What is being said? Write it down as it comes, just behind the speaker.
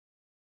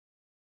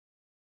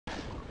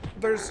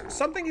there's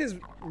something has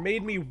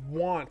made me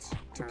want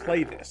to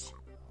play this.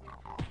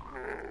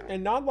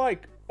 And not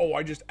like, oh,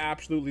 I just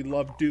absolutely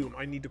love Doom,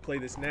 I need to play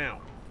this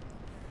now.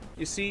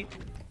 You see,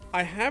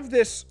 I have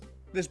this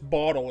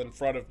bottle in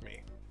front of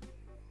me.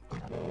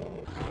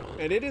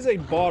 And it is a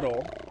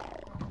bottle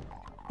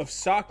of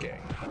sake,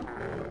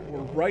 or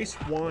rice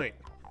wine.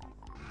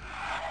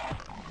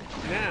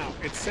 Now,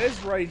 it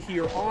says right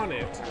here on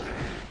it,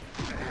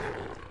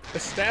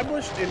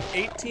 established in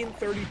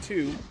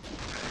 1832,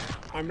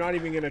 I'm not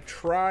even going to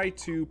try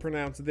to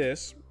pronounce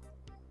this,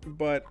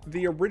 but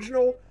the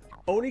original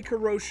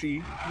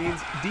Onikaroshi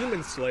means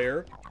demon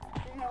slayer,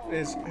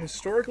 is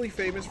historically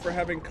famous for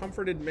having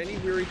comforted many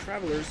weary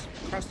travelers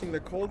crossing the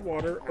cold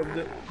water of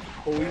the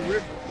Oi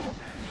River.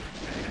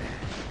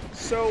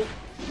 So,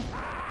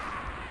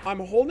 I'm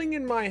holding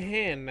in my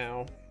hand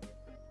now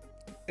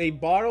a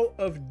bottle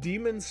of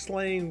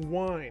demon-slaying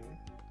wine.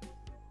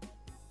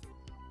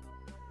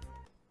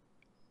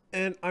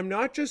 And I'm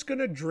not just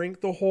gonna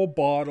drink the whole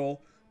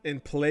bottle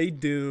and play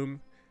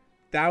Doom.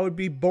 That would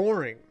be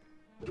boring.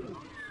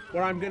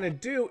 What I'm gonna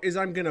do is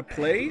I'm gonna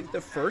play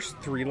the first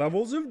 3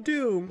 levels of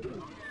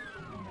Doom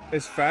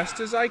as fast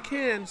as I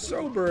can,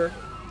 sober,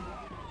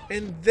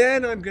 and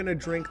then I'm gonna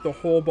drink the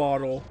whole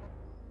bottle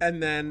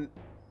and then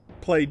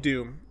play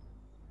Doom.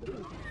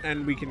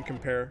 And we can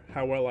compare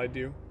how well I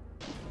do.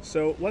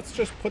 So let's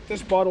just put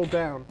this bottle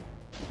down.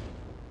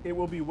 It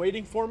will be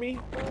waiting for me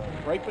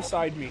right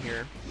beside me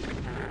here,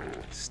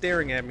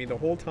 staring at me the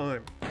whole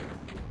time.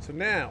 So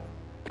now,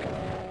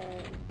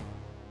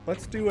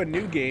 let's do a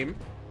new game.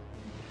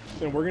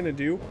 And we're gonna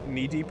do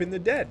Knee Deep in the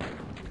Dead.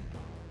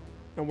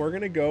 And we're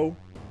gonna go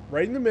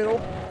right in the middle,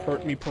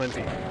 hurt me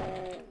plenty.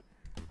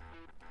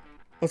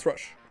 Let's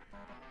rush.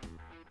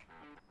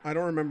 I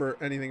don't remember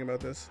anything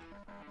about this.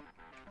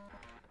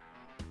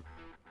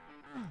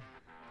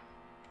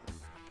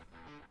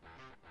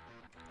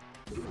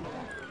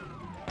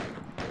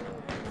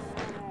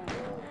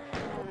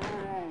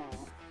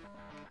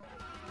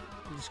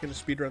 I'm just gonna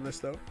speedrun this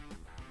though.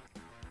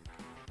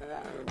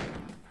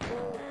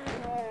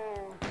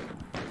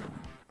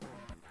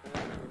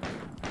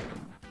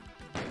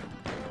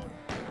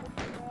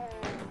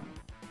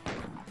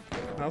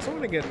 I also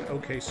want to get an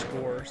okay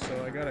score,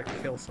 so I gotta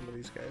kill some of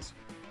these guys.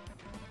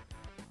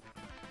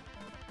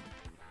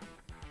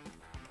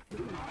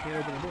 Can't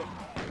open the door.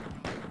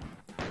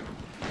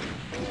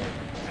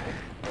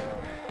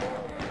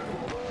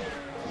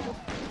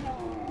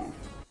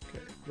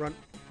 Okay, run.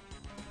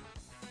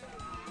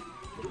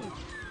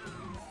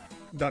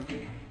 Done.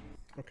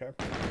 Okay.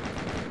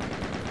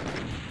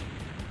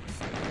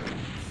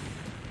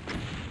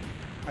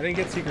 I didn't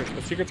get secrets,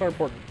 but secrets are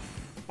important.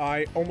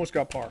 I almost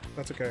got par.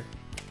 That's okay.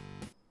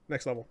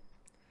 Next level.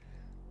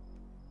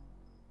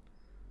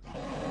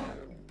 Oh,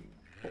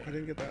 I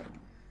didn't get that.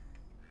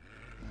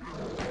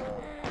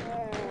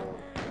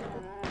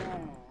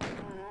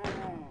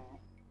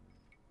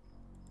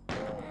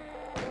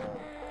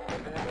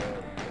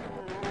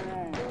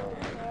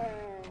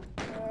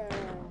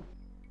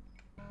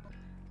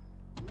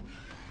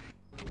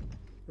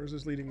 Where's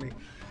this leading me?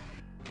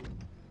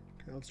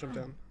 Okay, let's jump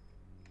down.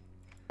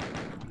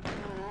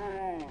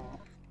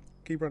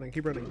 Keep running,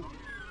 keep running.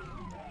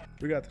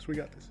 We got this, we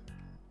got this.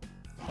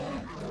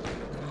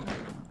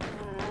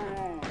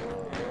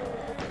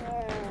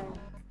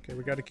 Okay,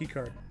 we got a key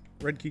card.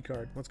 Red key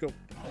card. Let's go.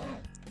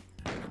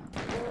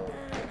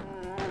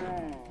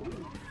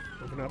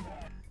 Open up.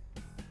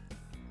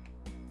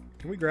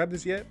 Can we grab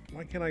this yet?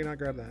 Why can't I not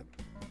grab that?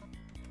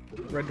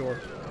 Red door.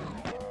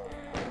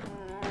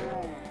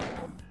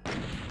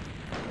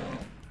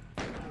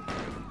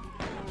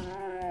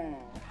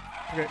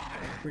 Okay,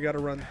 we gotta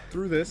run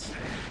through this.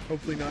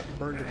 Hopefully not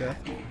burn to death.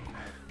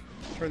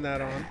 Turn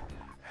that on.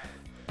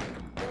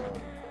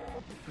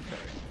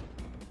 Okay.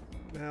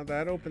 Now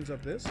that opens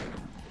up this.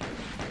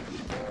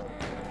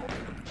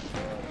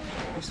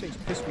 These things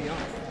piss me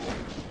off.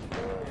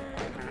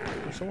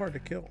 They're so hard to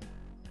kill.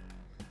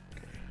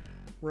 Okay.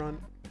 Run.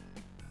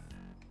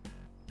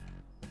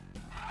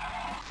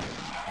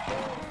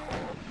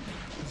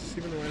 Is this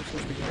even the way I'm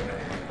supposed to go?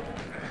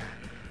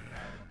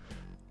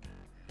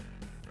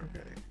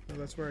 Okay. No,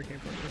 that's where I came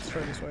from. Let's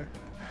try this way.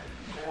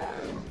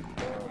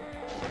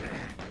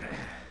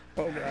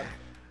 Oh god.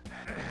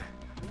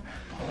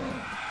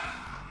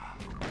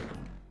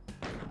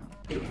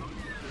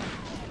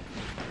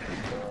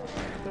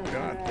 Oh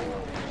god.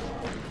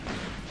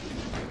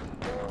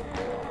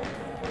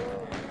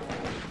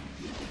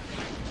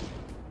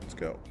 Let's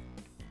go.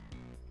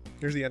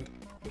 Here's the end.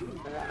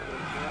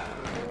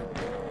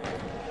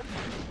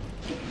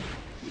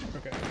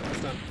 Okay,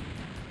 that's done.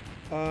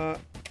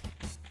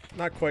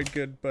 Not quite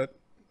good, but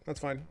that's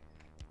fine.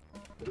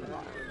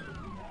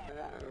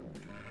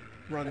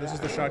 Run, this is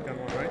the shotgun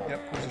one, right?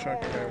 Yep, there's a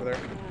shotgun guy over there.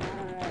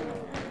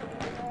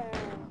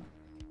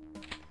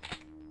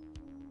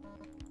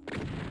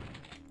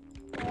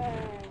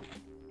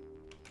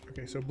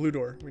 Okay, so blue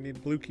door. We need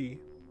blue key.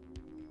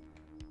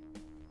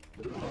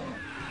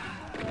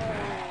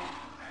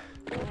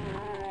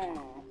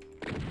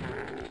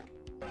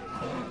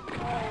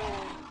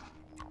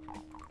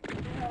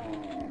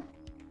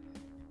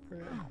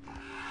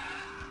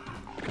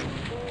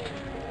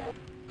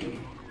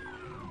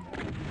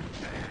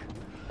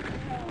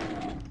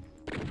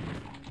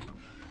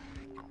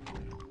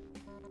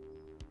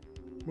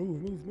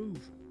 Move, move, move.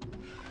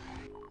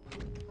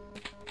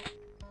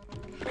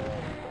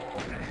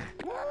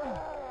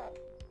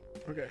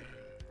 Okay.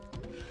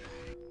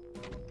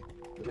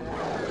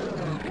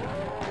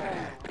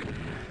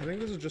 I think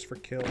this is just for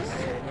kills, so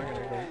I'm not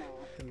gonna go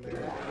in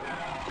there.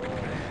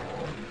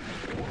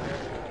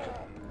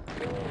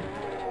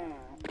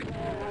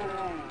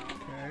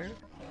 Okay.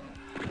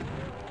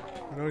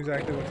 I know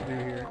exactly what to do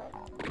here.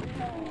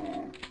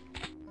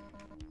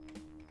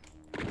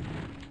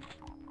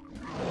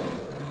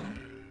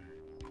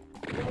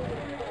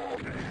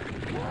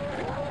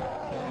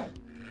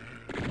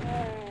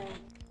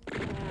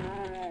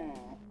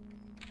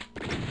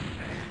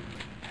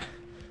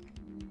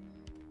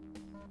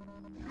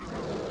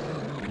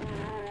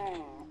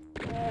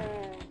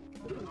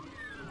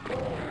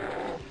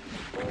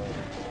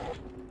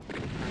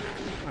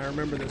 I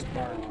remember this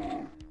part.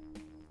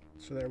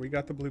 So there, we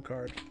got the blue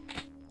card.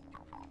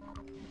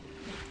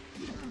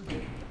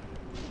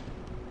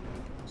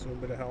 So a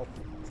bit of help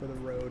for the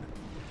road.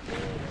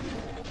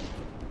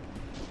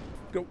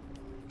 Go.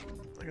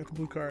 I got the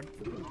blue card.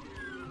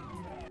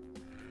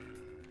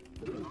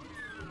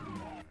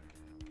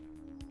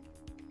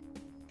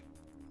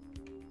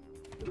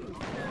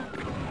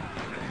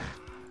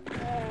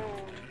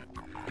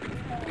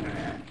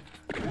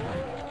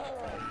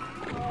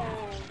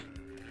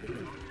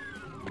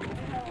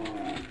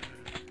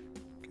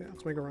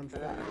 Let's make a run for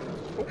it.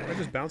 Oh, I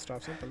just bounced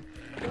off something.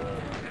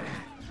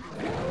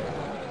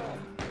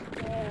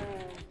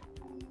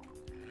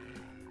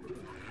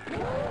 Doesn't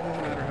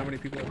matter how many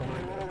people are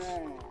behind us.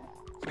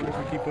 As long as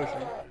we keep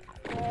pushing.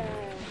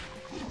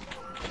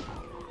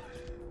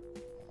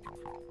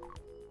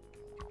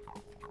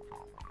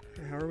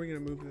 Okay, how are we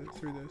going to move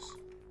through this?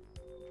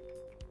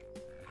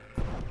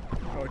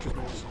 Oh, it just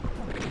moves.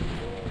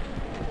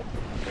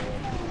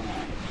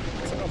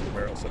 Set off the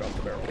barrel, set off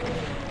the barrel.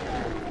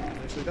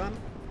 Nicely done.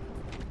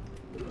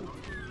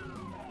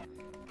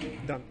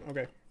 Done.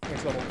 Okay.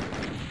 Next level.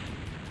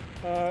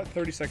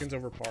 30 seconds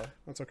over par.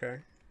 That's okay.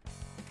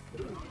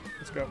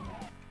 Let's go.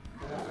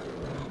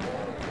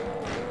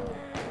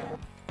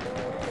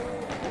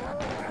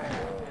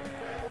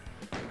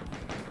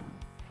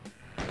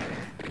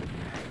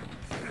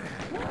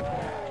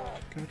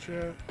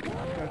 Gotcha.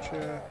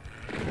 Gotcha.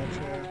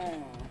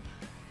 Gotcha.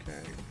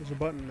 Okay. There's a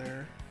button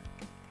there.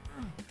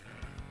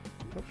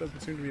 Oh, doesn't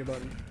seem to be a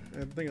button.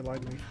 I think it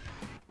lied to me.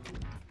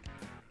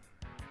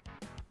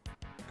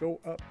 Go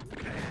up.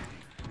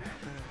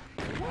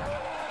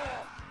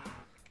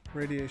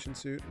 Radiation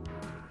suit.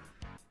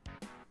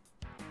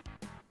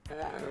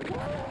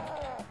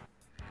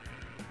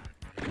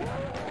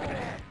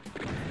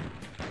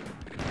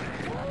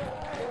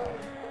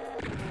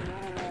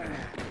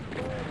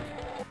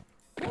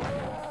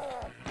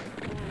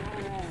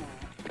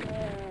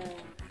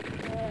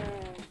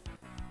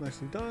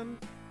 Nicely done.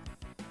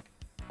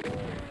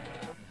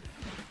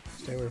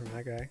 Stay away from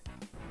that guy.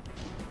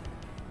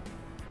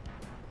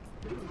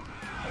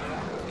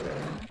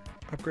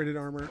 Upgraded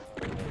armor.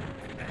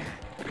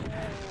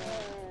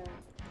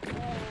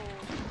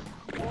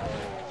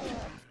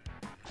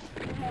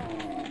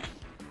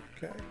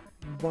 Okay.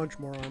 Bunch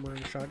more armor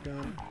and a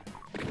shotgun.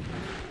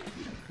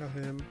 Got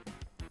him.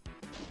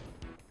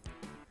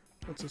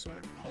 What's this way?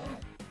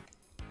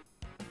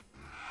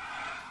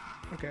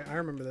 Okay, I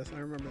remember this. I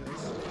remember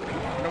this.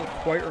 I don't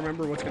quite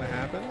remember what's going to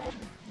happen.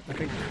 I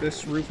think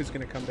this roof is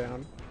going to come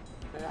down.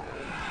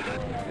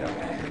 Yeah,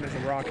 and there's a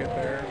rocket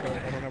there, but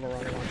I don't have a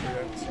rocket launcher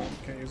yet, so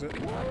can't use it.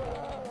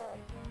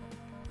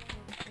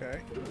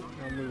 Okay,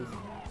 now move.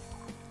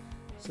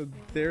 So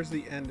there's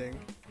the ending.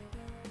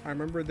 I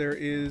remember there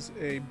is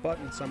a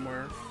button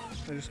somewhere.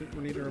 I just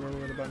need to remember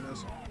where the button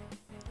is.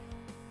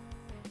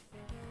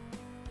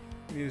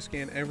 You need to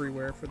scan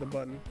everywhere for the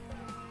button.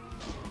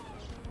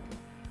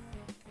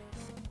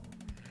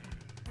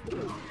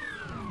 There's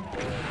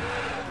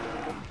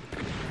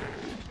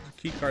a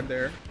key card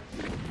there.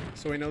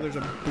 So we know there's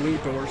a blue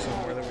door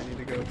somewhere that we need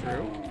to go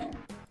through.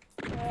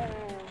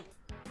 Okay,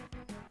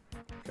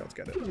 let's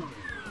get it.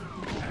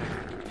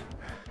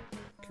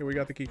 Okay, we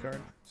got the key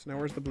card. So now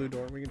where's the blue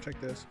door? We can check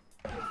this.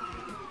 No,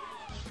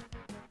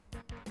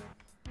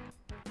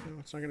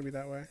 it's not going to be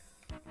that way.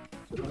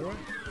 Is it another way?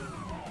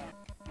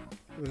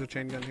 There's a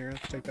chain gun here.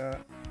 Let's take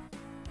that.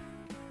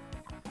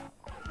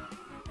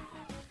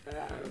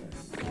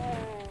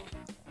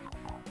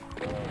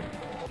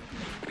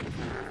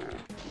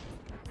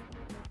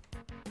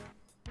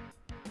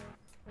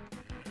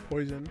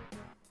 Poison.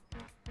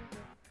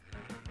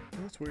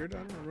 Oh, that's weird. I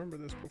don't remember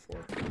this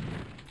before. Okay,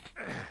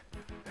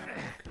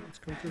 let's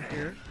come through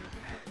here.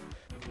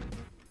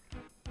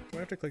 Do I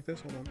have to click this?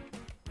 Hold on.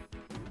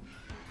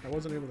 I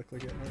wasn't able to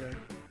click it. Okay.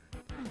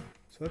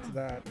 So that's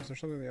that. Is there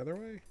something the other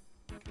way?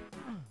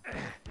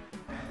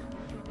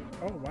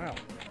 Oh, wow.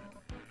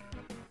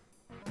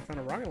 I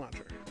found a rocket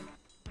launcher.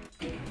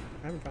 I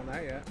haven't found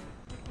that yet.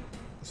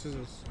 This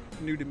is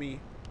new to me.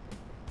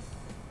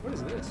 What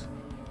is this?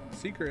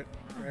 Secret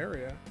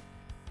area.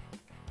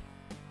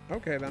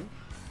 Okay, then.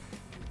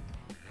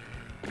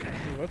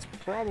 Let's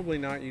probably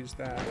not use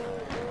that.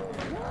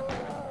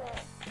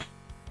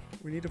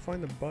 We need to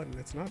find the button.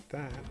 It's not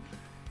that.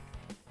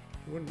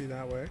 It wouldn't be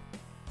that way.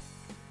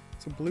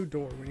 It's a blue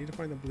door. We need to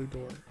find the blue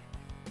door.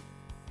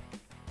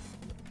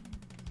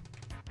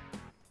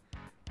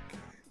 Okay,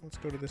 let's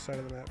go to this side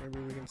of the map. Maybe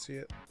we can see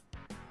it.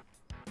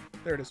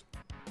 There it is.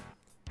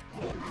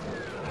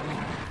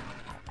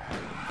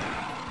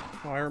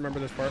 Oh, I remember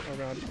this part. Oh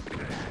god.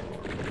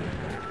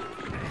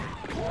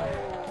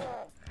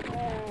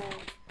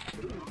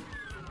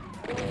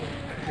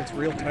 It's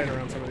real tight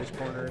around some of these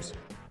corners.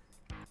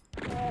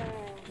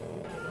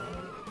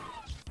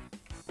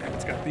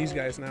 It's got these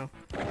guys now.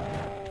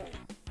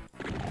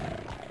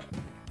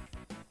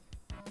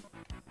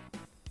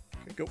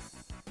 Okay, go.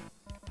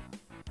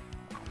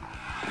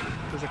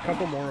 There's a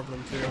couple more of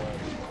them too.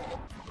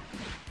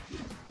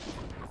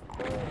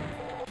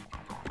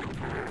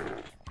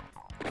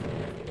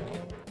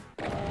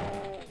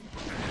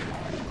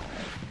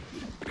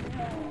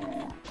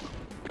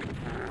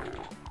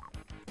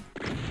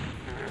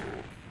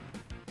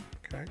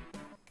 Okay.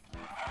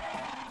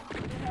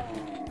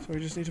 So we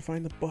just need to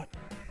find the button.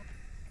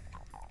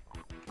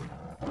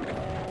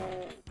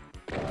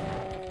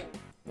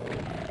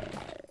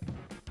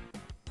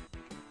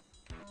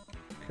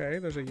 Okay,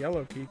 there's a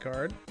yellow key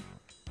card.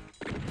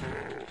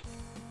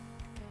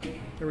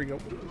 There we go.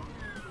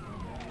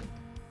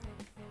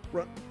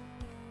 Run.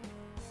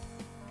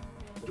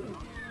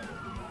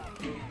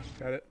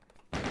 Got it.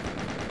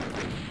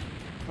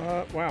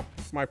 Wow.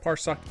 My par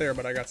sucked there,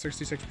 but I got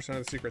 66%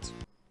 of the secrets.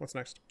 What's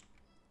next?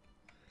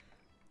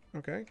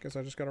 Okay, guess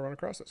I just gotta run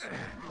across this.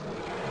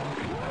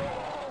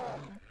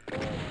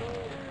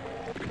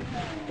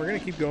 We're gonna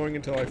keep going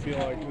until I feel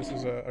like this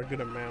is a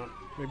good amount.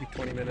 Maybe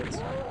 20 minutes.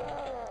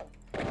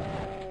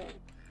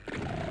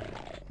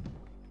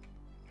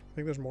 I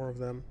think there's more of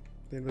them.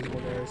 The invisible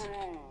guys.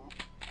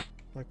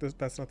 Like this,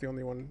 that's not the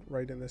only one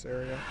right in this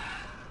area.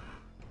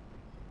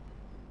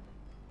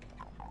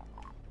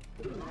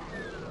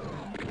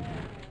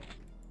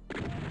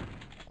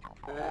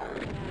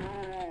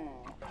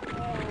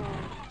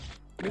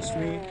 Missed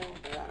me.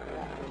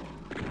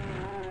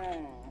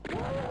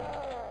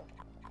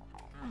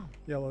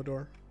 Yellow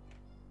door.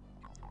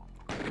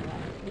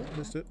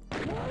 Missed it.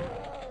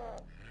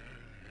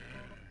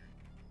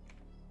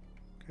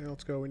 Okay,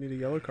 let's go. We need a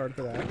yellow card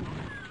for that.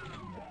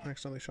 I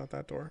accidentally shot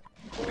that door.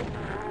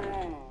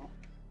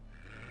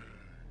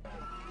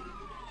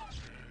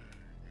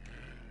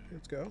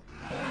 Let's go.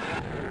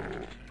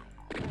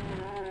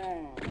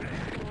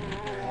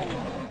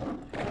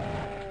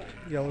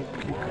 Yellow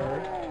key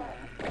card.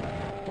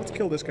 Let's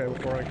kill this guy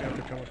before I have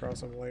to come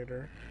across him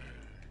later.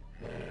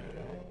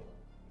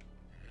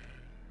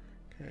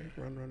 Okay,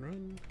 run, run,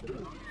 run.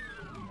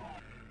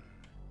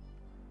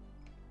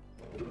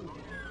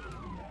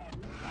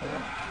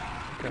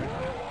 Okay.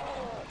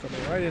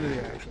 Coming right into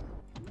the action.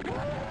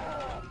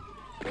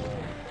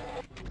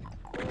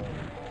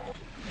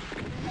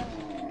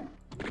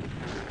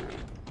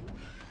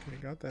 Okay,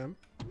 got them.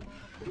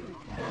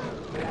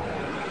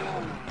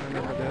 I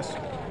remember this.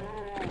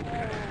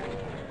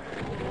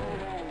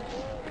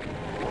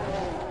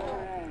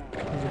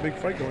 There's a big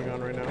fight going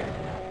on right now.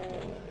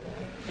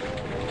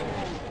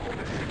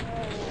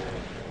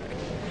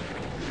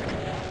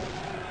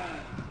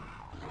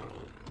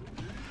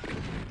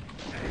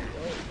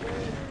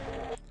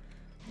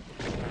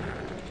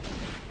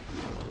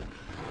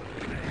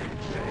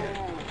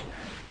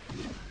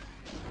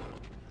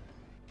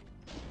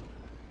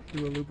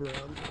 Do a loop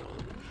around.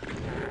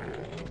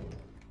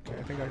 Okay,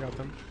 I think I got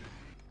them.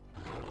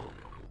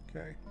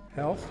 Okay,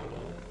 health.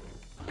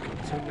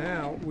 So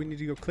now we need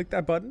to go click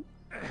that button.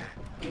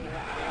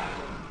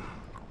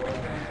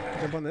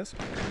 Jump on this.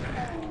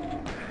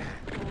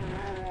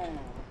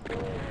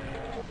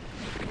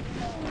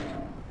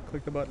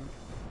 Click the button.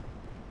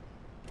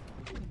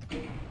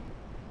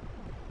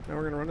 Now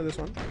we're gonna run to this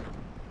one.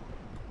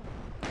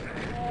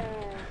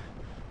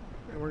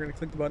 And we're gonna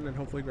click the button and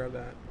hopefully grab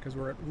that. Because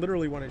we're at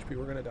literally 1 HP.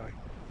 We're gonna die.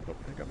 Oh,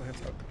 I got my head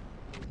stuck.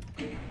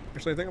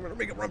 Actually, I think I'm gonna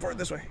make it run for it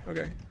this way.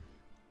 Okay.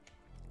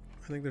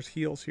 I think there's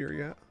heals here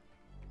yet.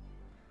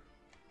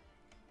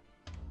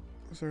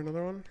 Is there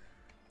another one?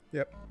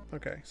 Yep.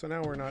 Okay, so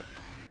now we're not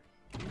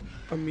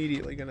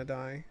immediately gonna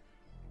die.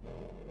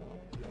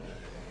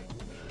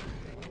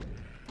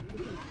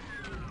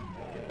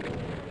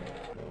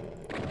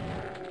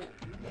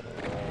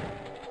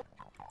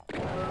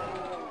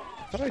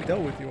 I thought I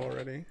dealt with you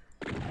already.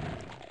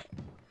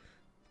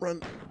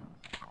 Run.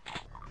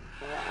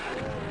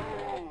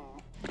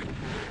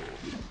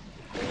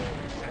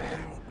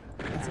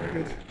 That's not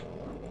good.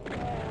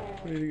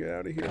 We need to get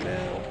out of here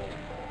now.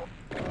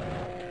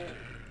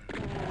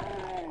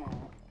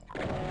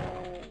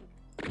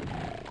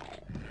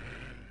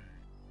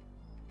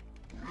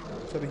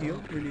 Is that a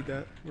heal? We need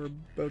that. We're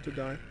about to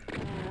die.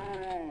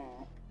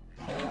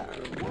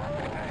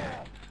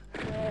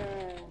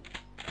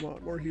 Come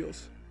on, more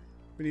heals.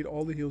 We need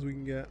all the heals we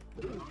can get.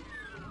 Come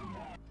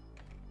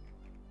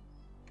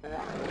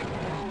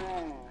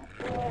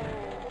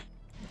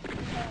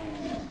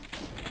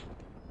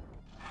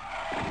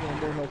on,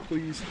 more help,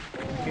 please.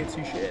 I can't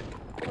see shit.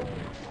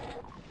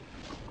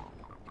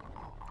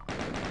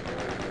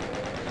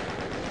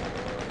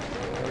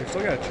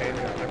 Still got a chain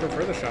gun. I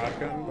prefer the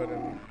shotgun, but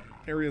in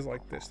areas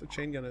like this, the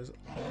chain gun is a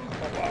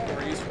lot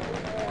more useful.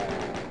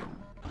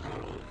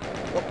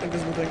 Oh,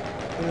 invisible thing.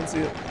 I didn't see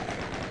it.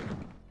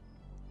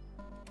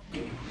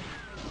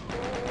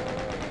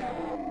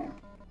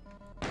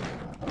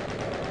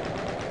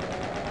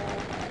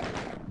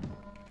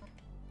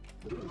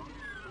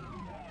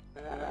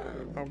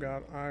 Oh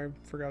god, I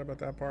forgot about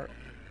that part.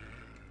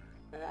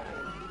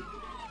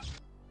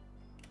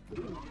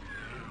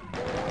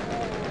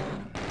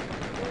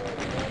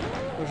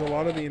 There's a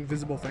lot of the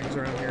invisible things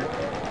around here.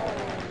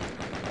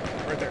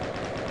 Right there.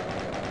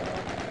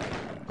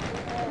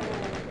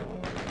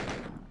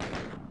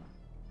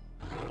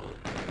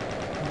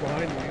 He's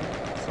behind me.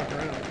 Stuck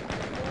around.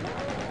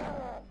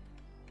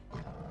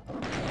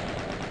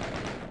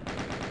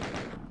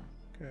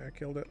 Okay, I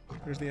killed it.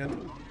 Here's the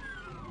end.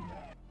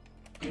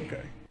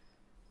 Okay.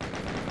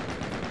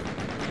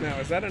 Now,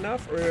 is that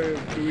enough, or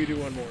do we do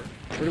one more?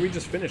 Or do we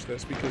just finish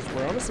this? Because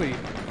we're honestly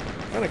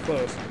kind of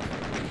close.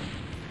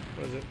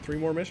 What is it? 3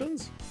 more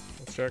missions?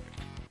 Let's check.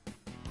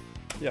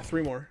 Yeah,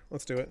 3 more.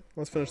 Let's do it.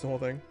 Let's finish the whole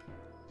thing.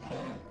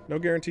 No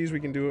guarantees we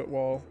can do it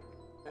while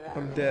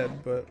I'm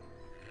dead, but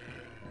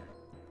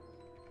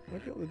I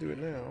might be able to do it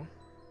now.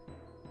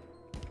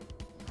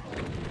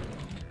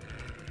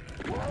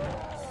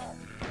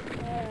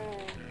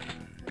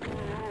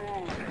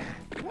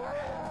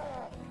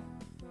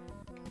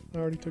 I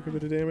already took a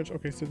bit of damage.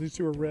 Okay, so these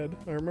two are red.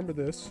 I remember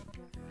this.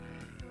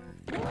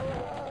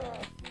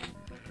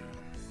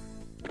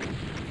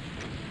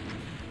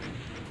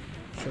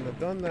 Shouldn't have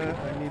done that.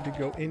 I need to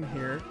go in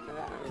here,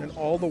 and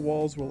all the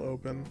walls will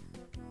open.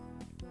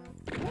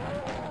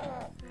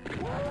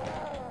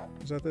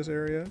 Is that this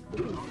area?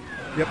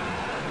 Yep.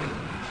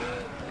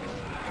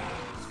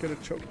 Let's get a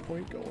choke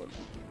point going.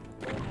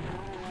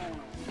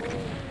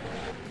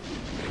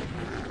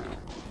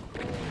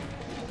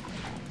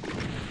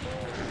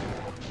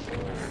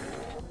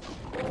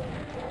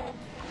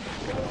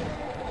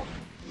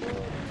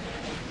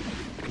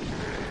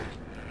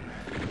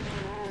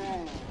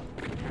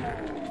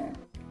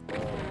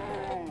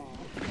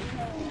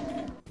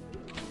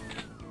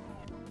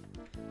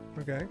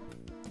 Okay,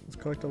 let's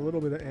collect a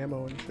little bit of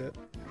ammo and shit.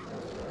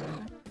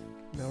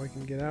 Now we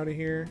can get out of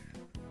here.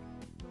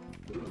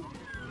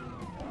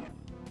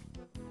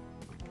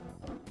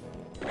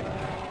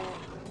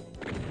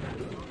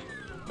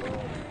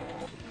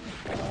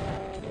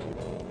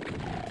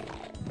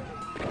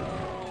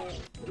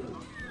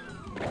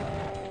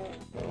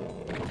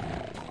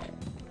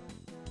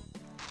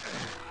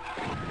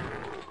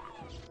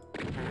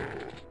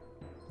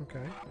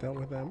 Okay, dealt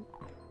with them.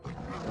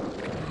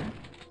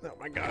 Oh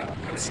my god,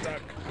 I'm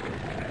stuck.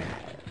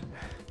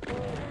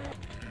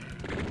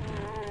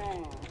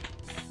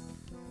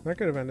 That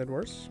could have ended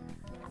worse.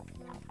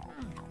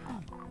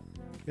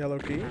 Yellow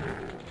key.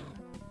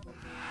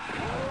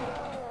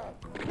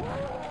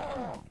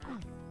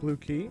 Blue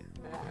key.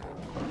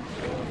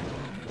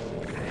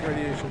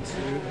 Radiation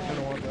suit, I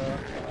kinda want that.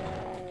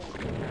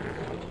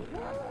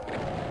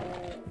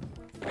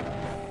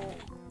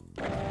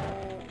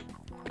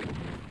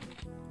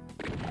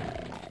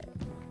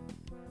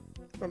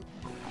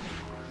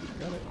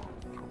 Got it.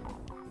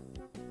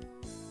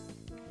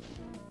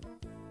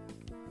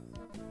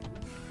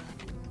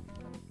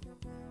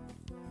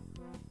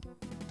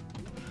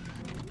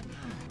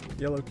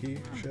 Yellow key,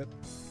 shit.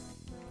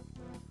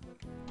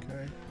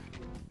 Okay.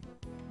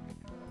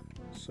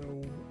 So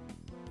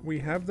we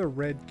have the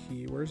red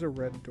key. Where's a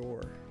red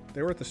door?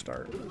 They were at the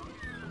start.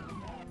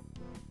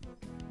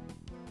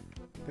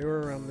 They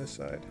were around this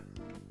side.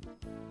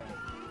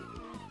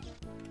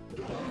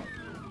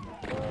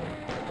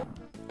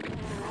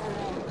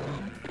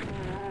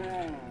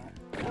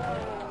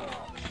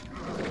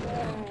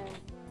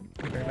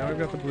 Okay, now I've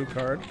got the blue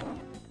card.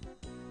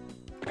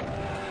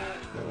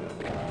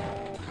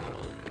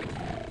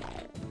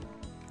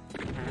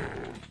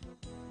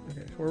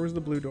 Okay, so where was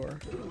the blue door?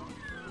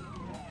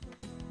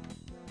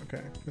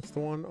 Okay, it's the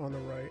one on the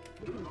right.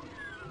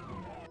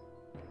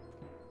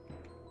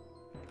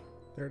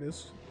 There it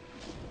is.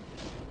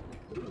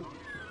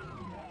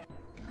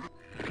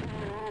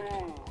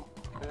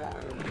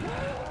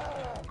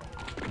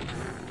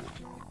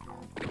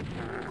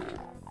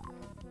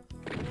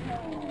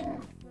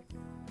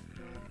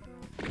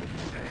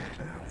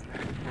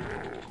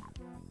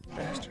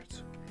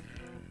 Bastards.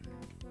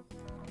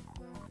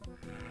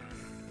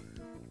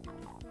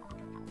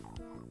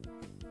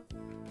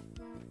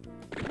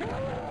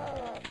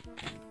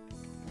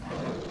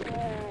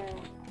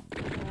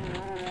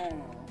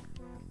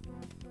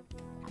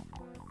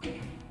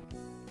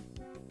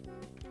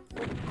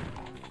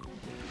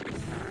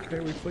 Okay,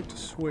 we flicked a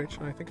switch,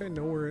 and I think I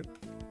know where it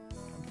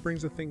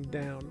brings the thing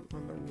down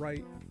on the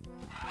right.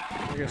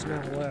 I guess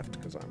now left,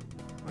 because I'm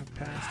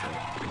past it.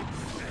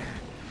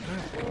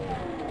 Ah.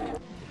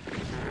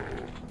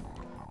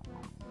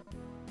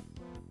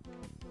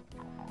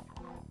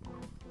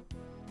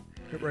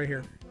 Get right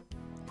here.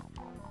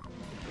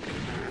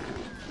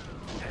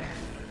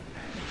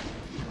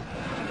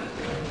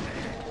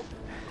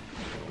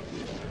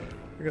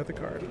 I got the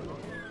card.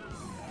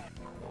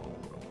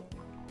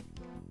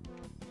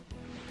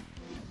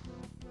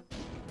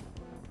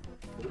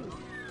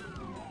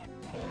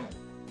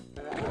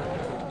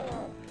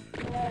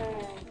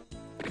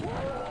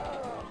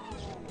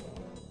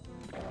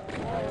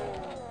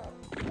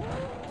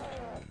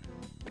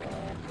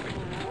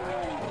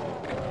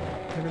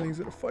 Everything's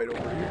in a fight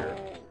over here.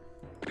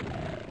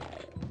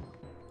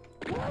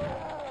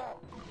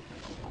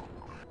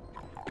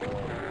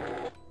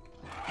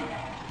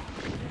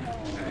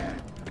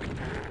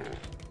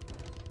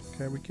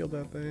 Okay, we killed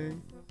that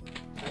thing.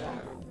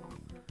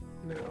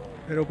 No,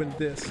 it opened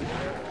this, and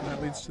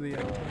that leads to the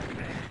end.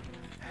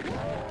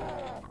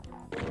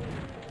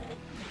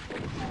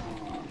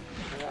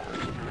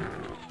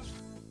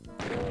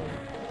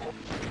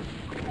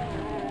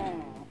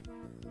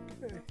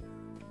 Okay.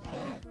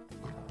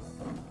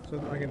 So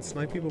I can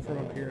snipe people from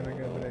up here, and I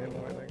get a bit of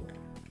ammo, I think.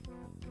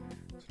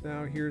 So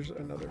now here's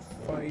another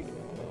fight.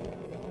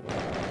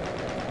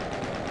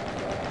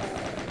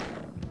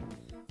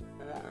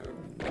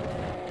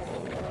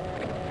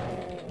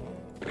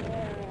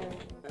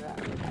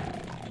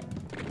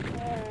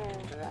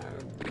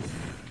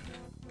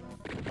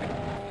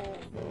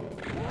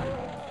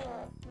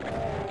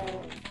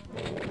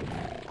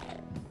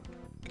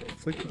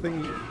 Flick the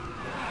thingy.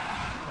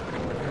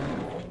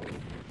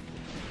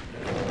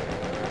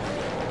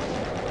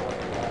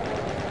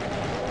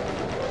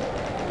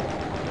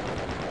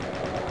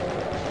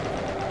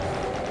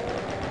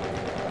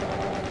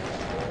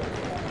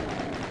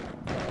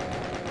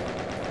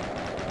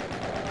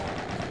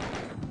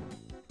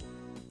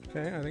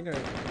 Okay, I think I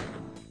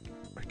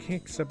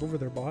can't step over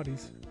their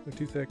bodies. They're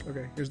too thick.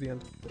 Okay, here's the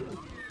end.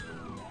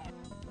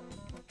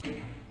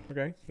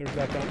 Okay, there's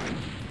that done.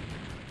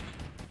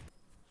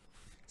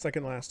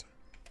 Second last.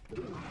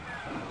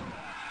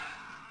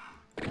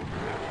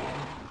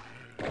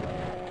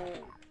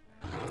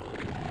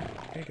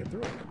 Can't get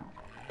through it.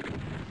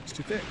 It's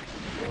too thick.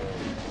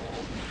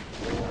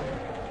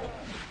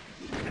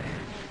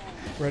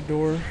 Red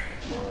door.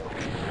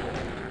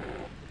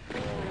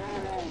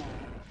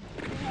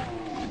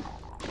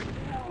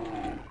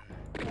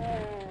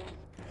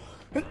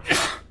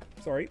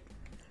 Sorry.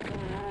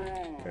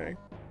 Okay.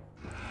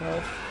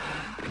 Health.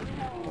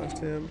 Last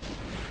him.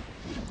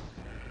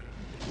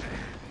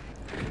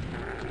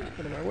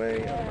 Out of my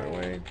way, out of my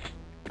way.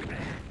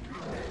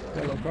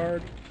 Yellow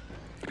card.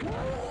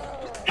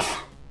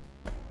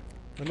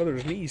 I know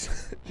there's knees.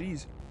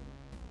 Jeez.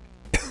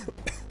 I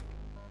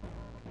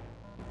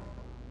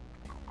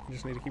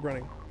just need to keep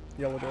running.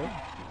 Yellow door.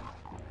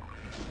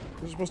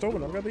 This is supposed to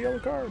open. I've got the yellow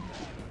card.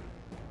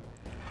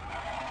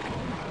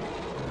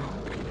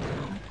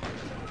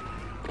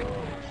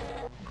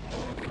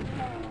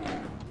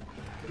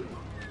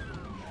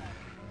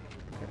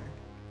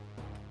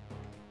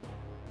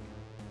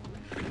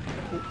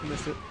 Oop,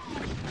 missed it.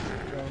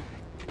 Got him.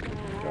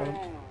 Got him.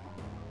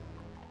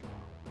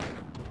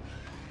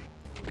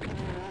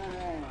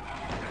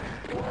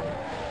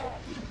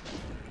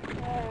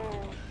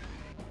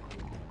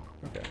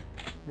 Okay.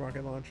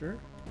 Rocket launcher.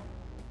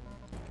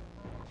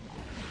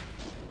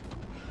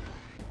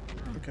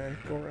 Okay,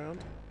 go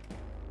around.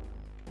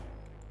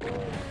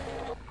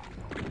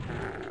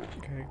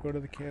 Okay, go to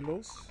the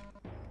candles.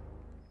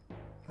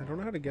 I don't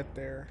know how to get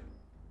there.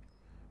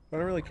 I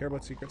don't really care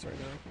about secrets right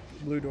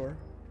now. Blue door.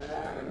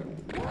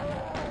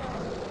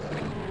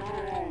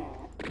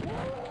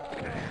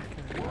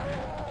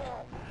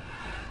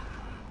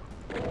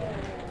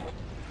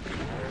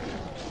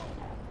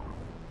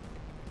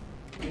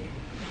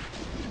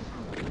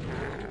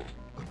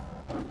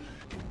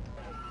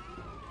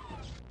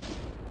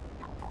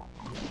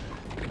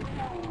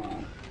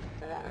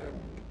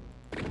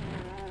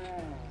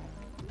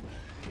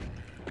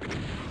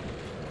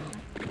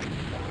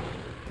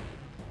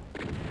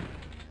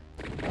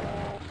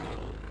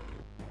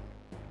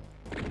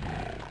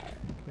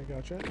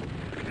 Gotcha.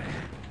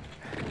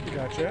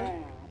 Gotcha.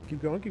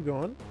 Keep going, keep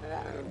going.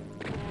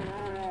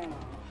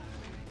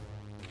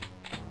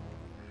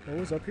 What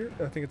was up here?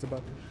 I think it's a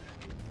button.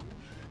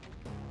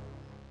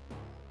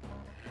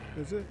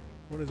 Is it?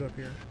 What is up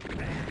here?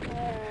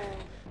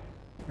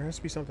 There has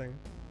to be something.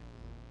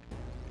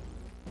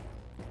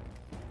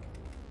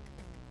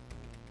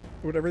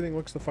 But everything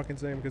looks the fucking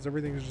same because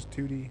everything is just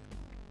 2D.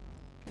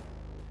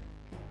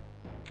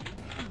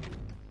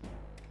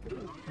 I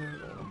don't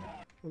know.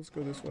 Let's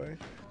go this way.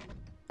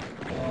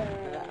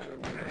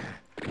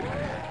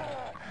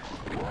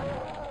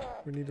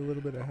 We need a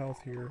little bit of health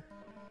here.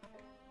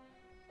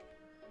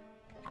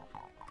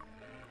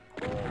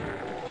 A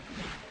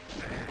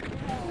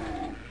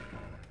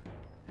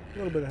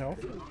little bit of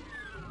health.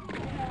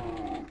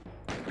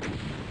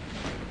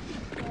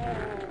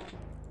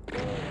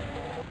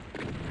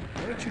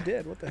 Why aren't you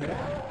dead? What the heck?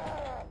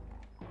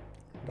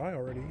 Die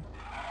already.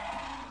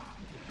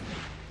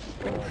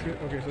 Oh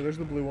shit. Okay, so there's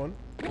the blue one.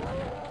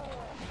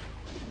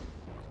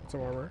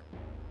 Some armor.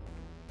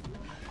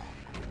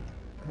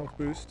 Health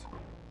boost.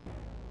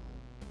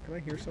 Can I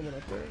hear someone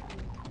up there?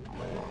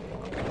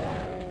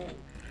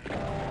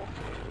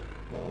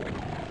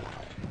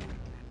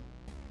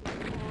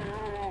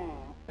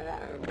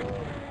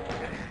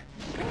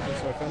 Okay,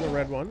 so I found the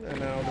red one, and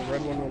now the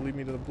red one will lead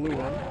me to the blue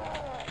one,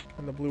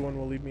 and the blue one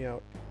will lead me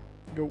out.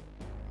 Go.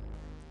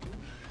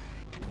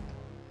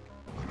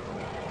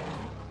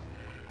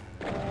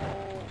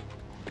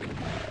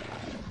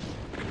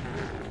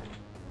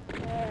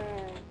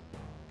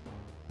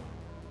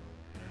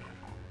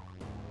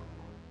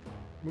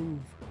 Move.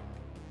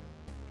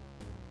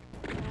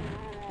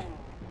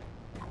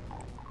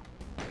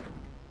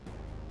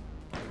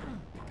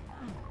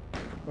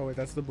 Oh wait,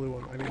 that's the blue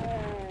one. I mean,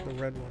 the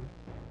red one.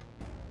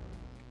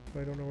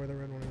 But I don't know where the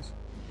red one is.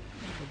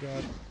 Oh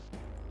god.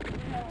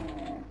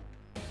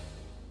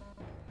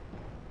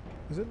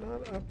 Is it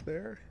not up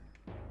there?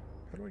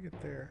 How do I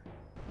get there?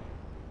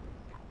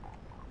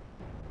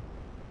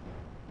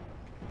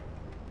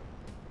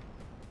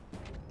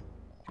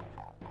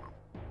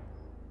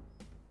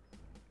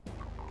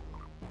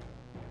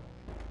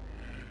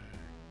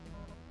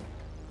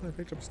 Oh, I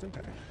picked up a stim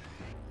pack.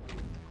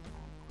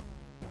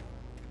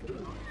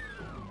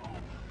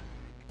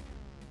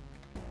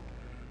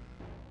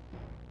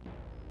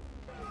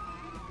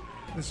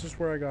 This is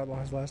where I got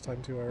lost last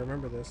time too. I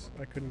remember this.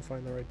 I couldn't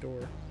find the right door.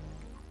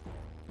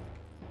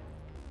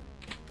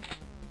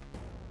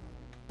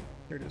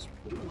 Here it is.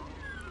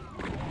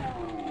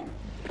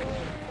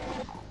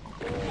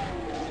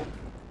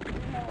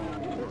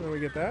 Now we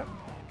get that.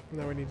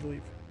 Now we need to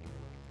leave.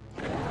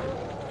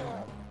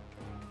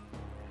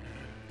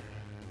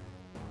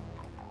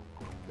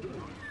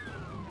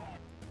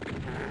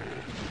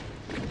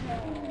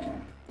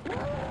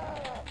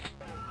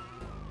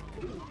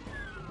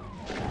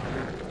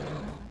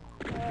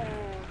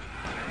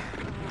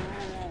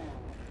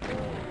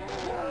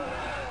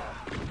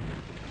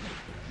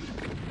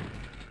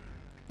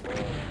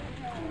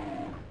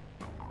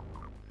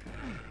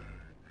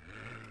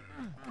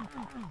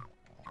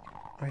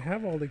 I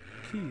have all the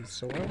keys,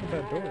 so why would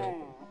that door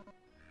open?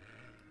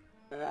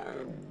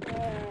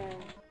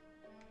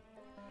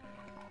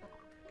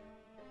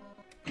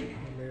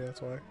 Maybe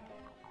that's why.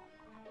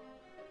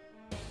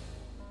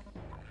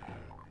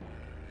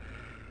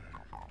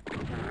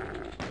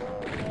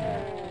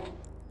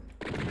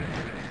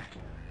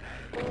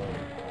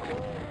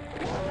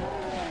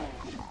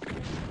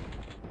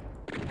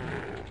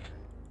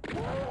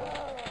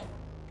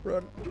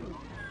 Run.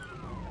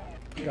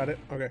 Got it.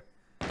 Okay.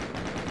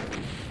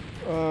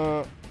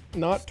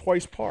 Not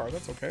twice par.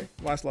 That's okay.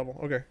 Last level.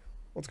 Okay.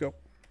 Let's go.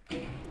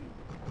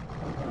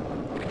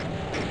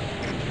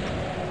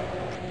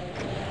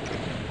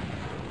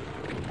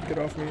 Get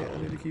off me. I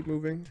need to keep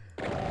moving.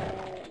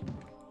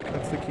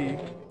 That's the key.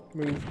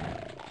 Move.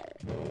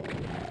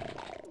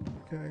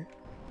 Okay.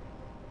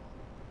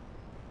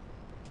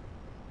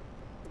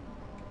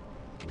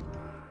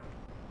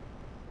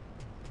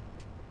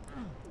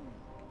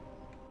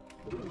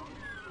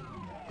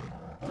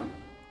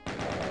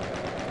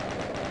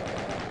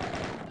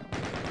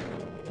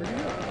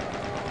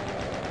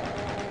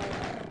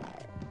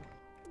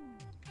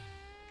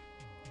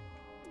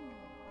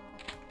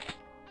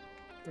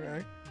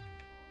 Okay.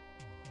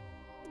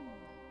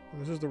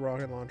 And this is the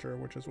rocket launcher,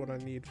 which is what I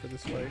need for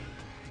this fight.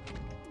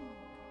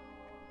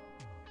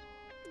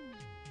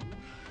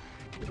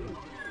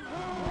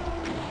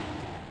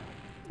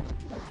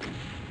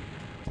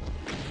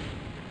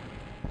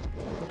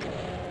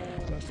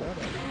 Mess that up.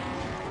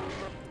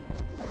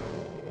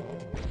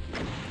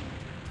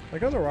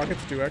 Like how the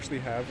rockets do actually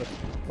have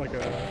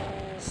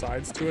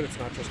sides to it. It's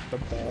not just the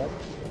ball.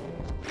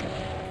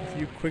 If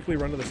you quickly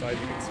run to the side,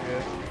 you can see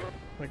it.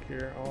 Like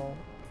here, I'll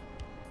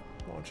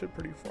launch it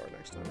pretty far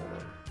next time.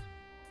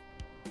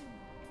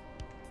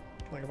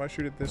 Like if I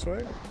shoot it this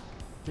way,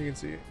 you can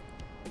see it.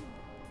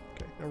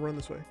 Okay, now run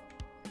this way.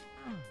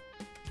 Oh.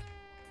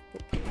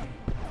 Now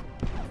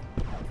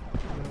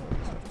I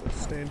just have to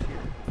stand here.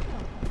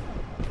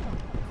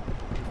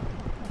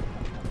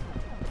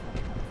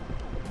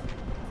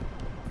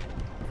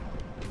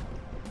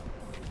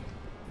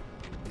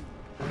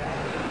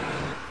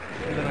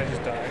 And then I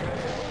just die.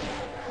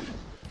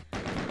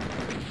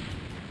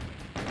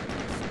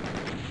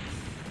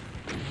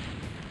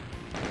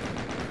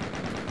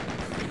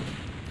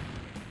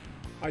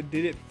 I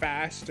did it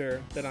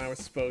faster than I was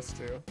supposed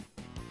to.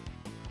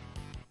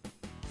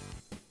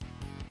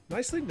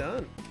 Nicely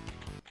done.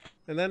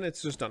 And then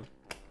it's just done.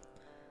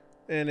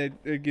 And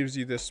it gives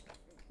you this,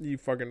 you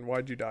fucking,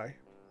 why'd you die?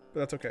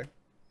 But that's okay.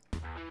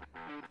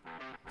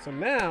 So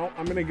now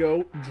I'm gonna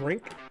go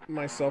drink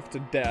myself to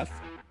death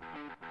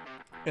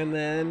and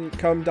then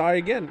come die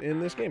again in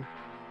this game.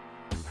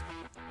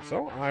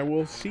 So I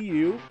will see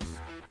you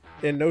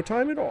in no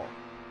time at all.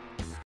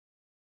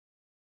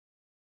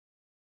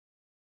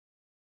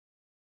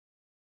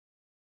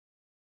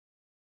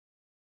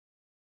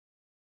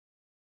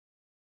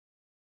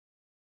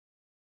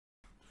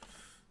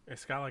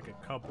 It's got like a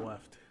cup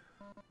left.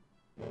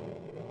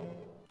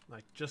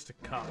 Like just a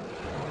cup.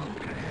 I'm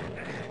trying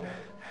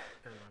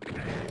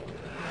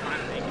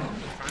to make it.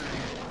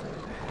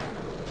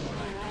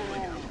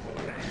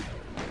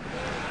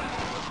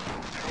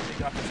 I only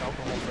got this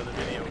alcohol for the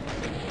video.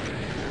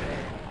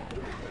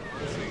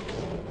 Let's see.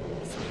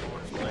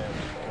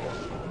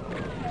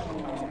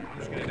 I'm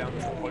just gonna down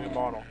this whole fucking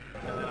bottle.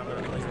 And then I'm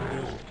gonna place the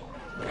glue.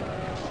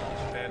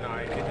 Then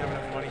I didn't have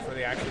enough money for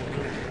the actual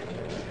glue.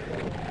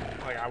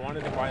 Like, I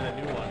wanted to buy the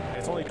new one.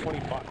 It's only 20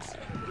 bucks.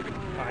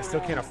 I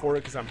still can't afford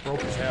it because I'm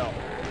broke as hell.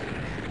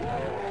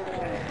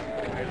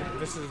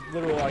 This is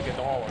literally like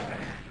 $1.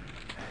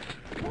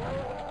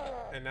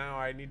 And now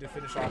I need to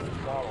finish off this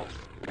bottle.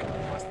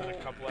 Less than a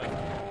cup left,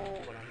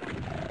 but I'm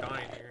not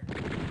dying here.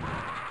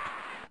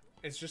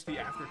 It's just the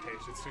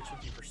aftertaste. It sticks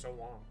with you for so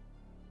long.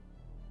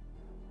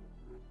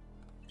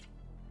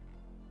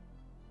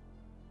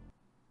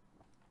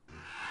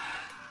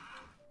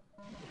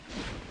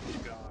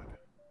 God.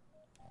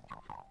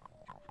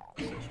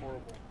 This is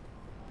horrible.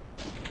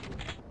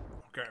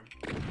 Okay.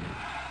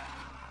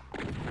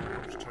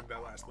 Just chug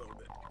that last little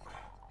bit.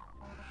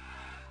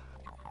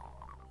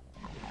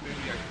 Maybe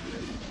I can do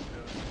it.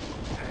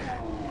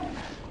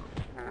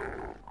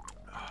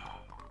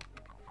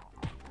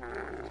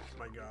 Oh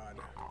my God.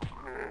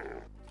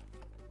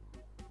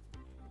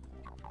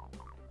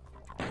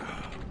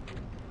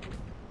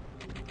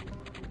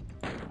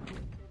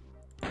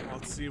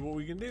 Let's see what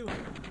we can do.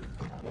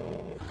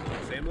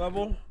 Same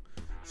level,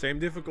 same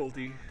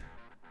difficulty.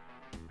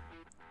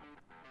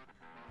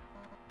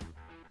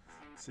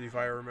 See if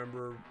I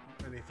remember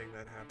anything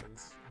that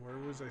happens. Where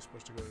was I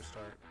supposed to go to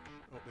start?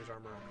 Oh, there's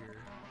armor up here.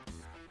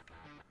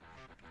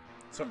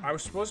 So I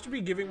was supposed to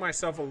be giving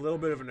myself a little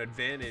bit of an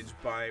advantage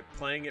by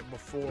playing it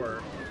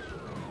before,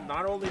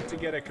 not only to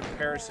get a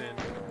comparison,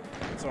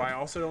 so I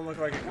also don't look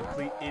like a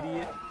complete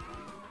idiot,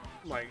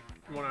 like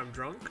when I'm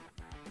drunk.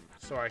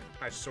 So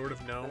I sort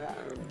of know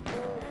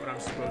what I'm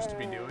supposed to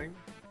be doing,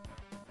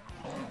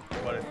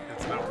 but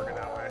it's not working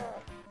that way.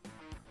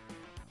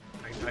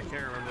 I can't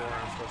remember where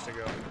I'm supposed to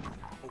go.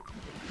 Oh.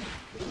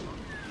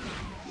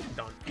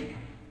 Done.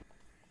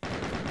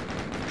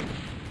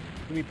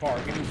 Give me par,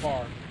 give me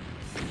par.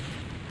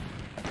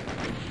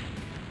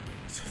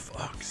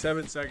 Fuck,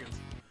 7 seconds.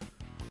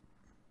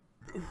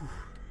 Ooh.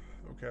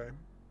 Okay,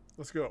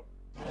 let's go.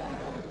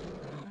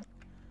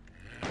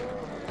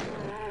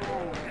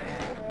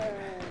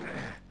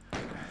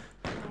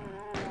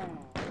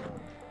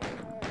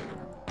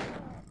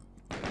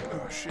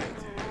 Oh shit.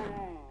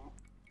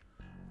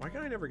 Why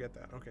can I never get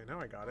that? Okay, now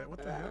I got it.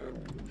 What the hell?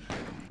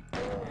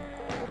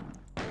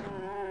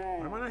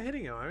 Why am I not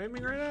hitting him? I'm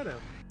aiming right at him.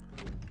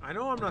 I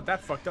know I'm not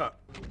that fucked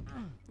up.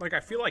 Like, I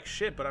feel like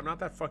shit, but I'm not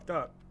that fucked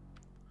up.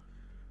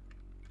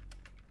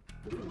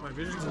 My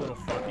vision's a little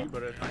fucky,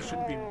 but I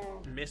shouldn't be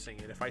missing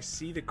it. If I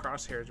see the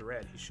crosshairs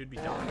red, he should be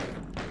dying.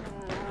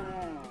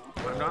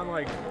 I'm not,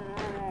 like,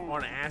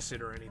 on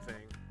acid or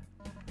anything.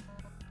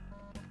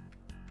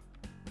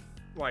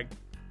 Like,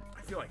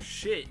 I feel like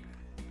shit.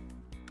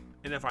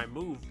 And if I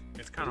move,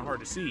 it's kind of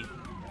hard to see.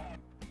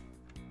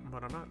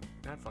 But I'm not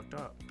that fucked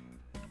up.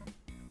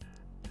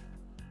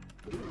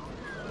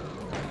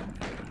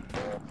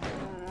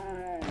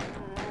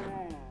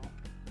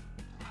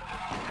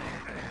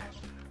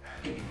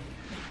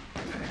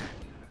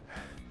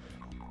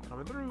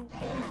 Coming through.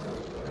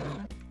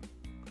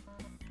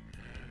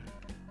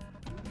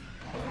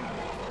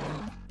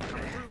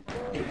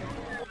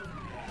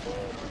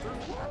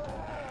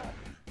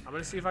 I'm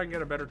gonna see if I can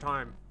get a better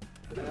time.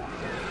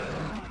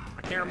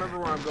 I can't remember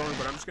where I'm going,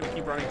 but I'm just gonna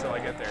keep running till I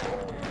get there.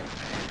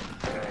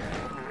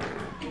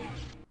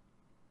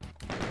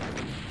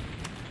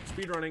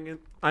 Speed running.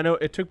 I know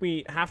it took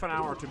me half an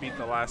hour to beat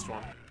the last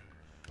one.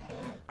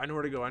 I know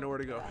where to go. I know where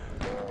to go.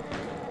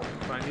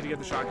 But I need to get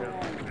the shotgun.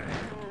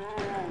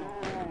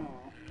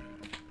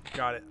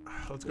 Got it.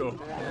 Let's go. Out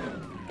of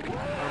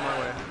my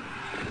way.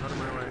 Out of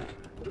my way.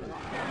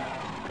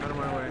 Out of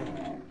my way.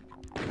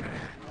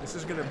 This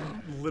is gonna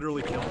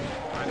literally kill me.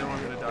 I know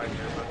I'm gonna die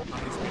here, but I'm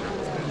gonna speed run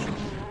this bitch.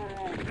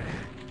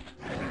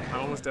 I'm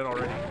almost dead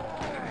already.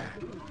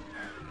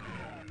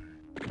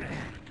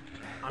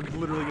 I'm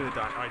literally gonna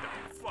die. I died.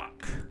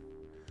 Fuck.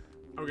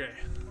 Okay.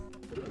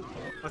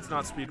 Let's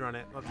not speedrun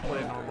it. Let's play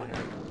it normal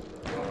here.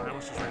 Oh, I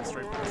almost just ran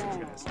straight past these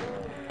guys.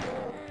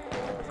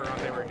 I forgot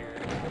they were here.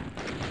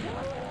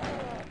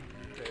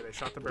 Okay, they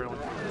shot the barrel in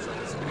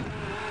themselves.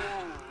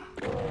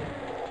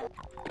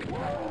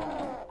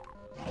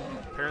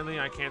 Apparently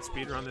I can't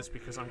speedrun this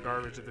because I'm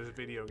garbage at this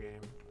video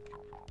game.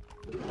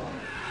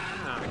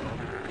 No.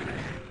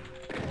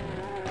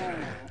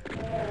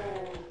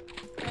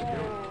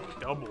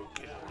 Double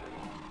kill.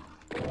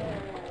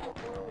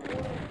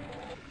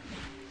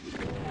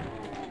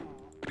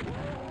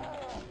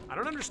 I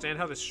don't understand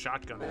how this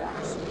shotgun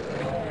works.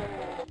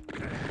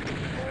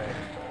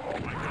 Oh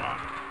my god.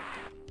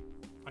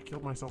 I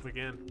killed myself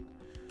again.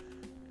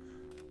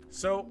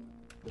 So,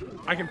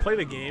 I can play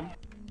the game.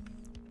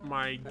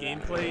 My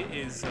gameplay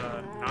is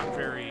not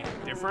very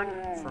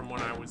different from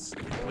when I was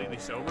completely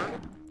sober.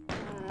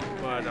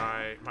 But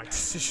my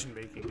decision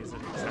making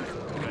isn't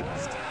exactly the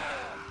best.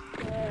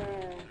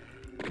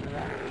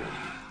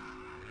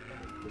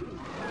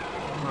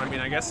 I mean,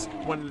 I guess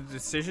when the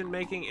decision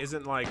making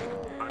isn't like,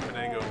 I'm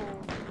gonna go,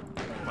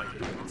 like,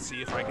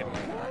 see if I can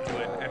do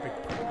an epic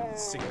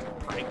sick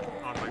prank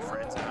on my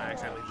friends and I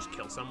accidentally just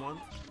kill someone.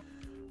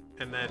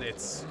 And then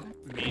it's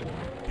me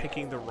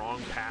picking the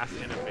wrong path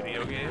in a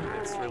video game,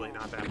 it's really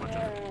not that much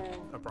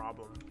of a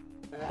problem.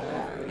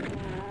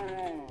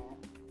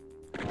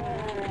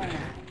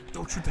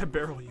 Don't shoot that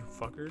barrel, you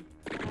fucker.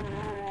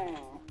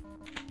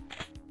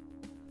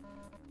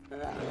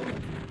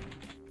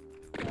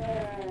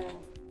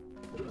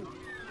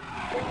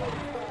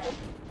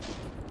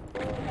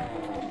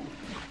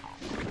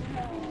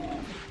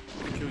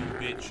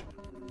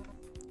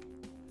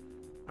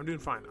 doing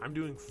fine. I'm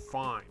doing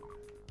fine.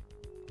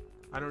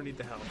 I don't need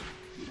the help.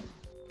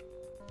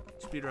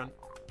 Speedrun.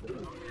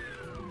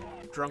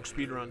 Drunk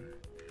speedrun.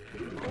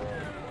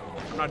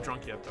 I'm not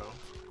drunk yet, though.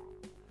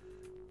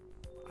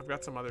 I've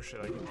got some other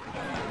shit I can do.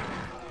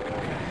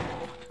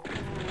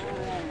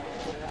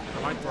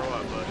 I might throw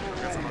up, but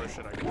I've got some other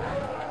shit I can do.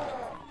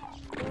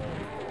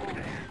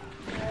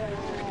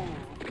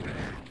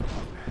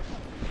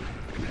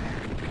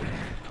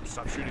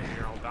 Stop shooting me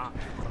or I'll die,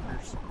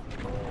 fuckers.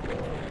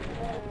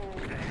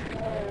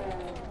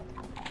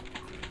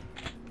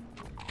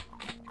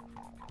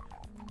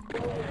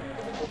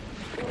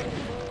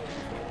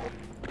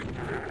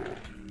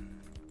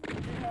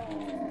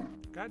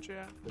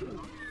 Gotcha.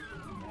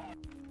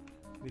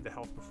 Need the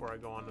health before I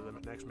go on to the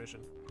next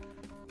mission.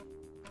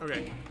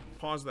 Okay,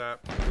 pause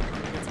that.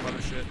 Get some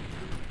other shit.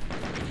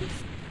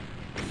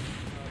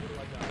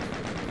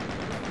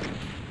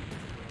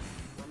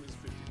 Rum is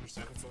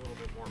 50%. It's a little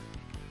bit more.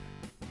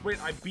 Wait,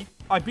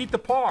 I beat the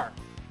par.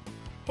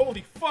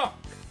 Holy fuck!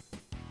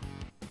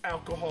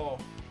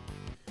 Alcohol.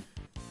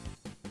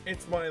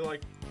 It's my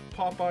like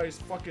Popeye's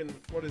fucking,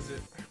 what is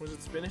it? Was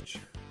it spinach?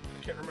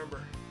 I can't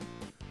remember.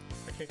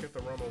 I can't get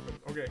the rum open.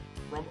 Okay,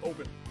 rum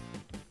open.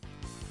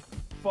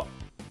 Fuck.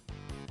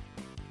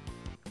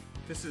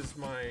 This is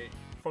my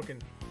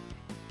fucking,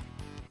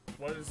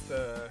 what is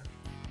the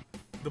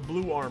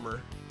blue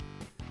armor?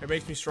 It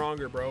makes me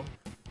stronger, bro.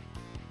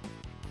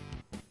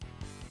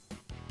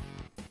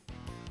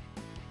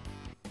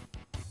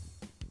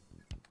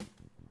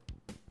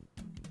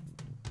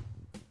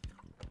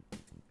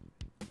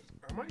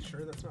 Am I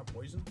sure that's not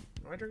poison?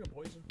 Am I drinking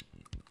poison?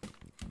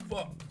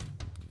 Fuck.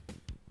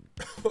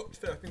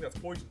 I think that's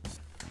poison.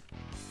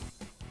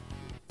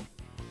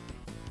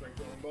 Drink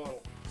the wrong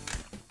bottle.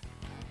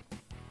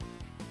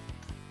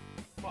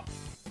 Fuck.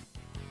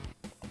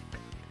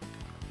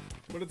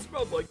 But it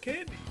smelled like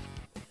candy.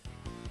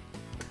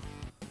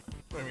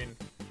 I mean,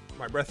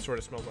 my breath sort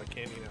of smells like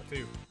candy now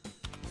too.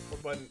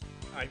 What button?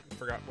 I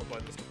forgot what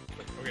button this is.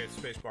 Okay, it's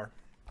spacebar.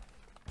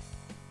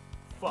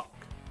 Fuck.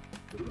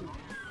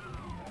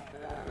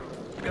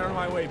 Get out of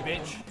my way,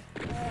 bitch.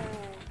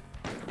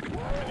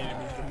 I need to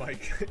move the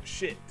mic.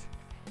 Shit.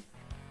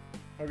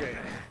 Okay.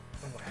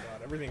 Oh my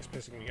god, everything's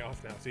pissing me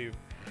off now too.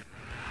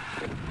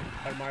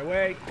 Out of my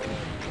way.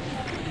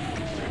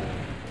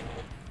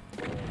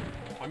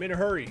 I'm in a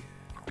hurry.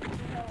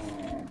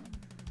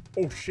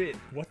 Oh shit,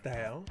 what the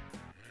hell?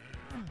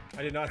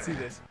 I did not see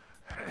this.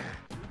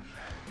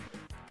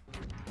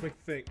 Quick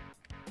thing.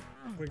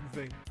 Quick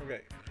thing.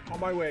 Okay, on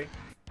my way.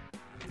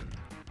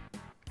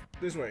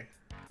 This way.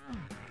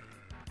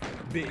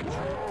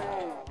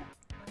 Bitch.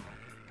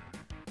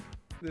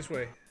 This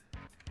way.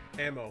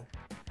 Ammo.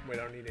 Wait,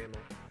 I don't need ammo.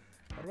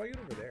 How do I get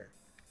over there?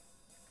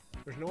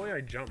 There's no way I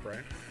jump,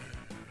 right?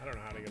 I don't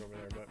know how to get over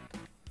there, but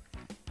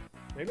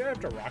maybe I have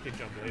to rocket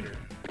jump later.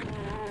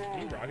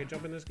 Can you rocket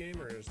jump in this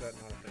game, or is that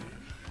not a thing?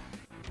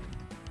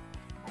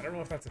 I don't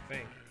know if that's a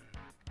thing.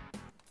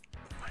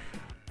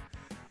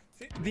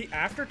 See, the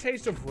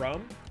aftertaste of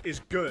rum is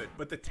good,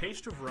 but the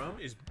taste of rum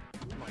is,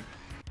 like,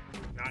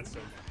 not so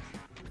much.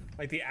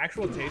 Like, the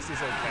actual taste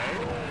is okay,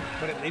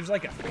 but it leaves,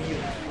 like, a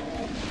feeling.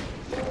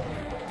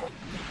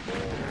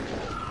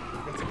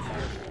 Got some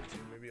fireball,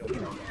 too. Maybe I'll try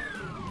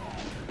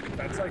that.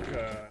 That's like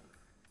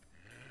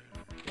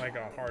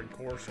a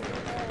hardcore sort of,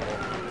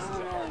 this is a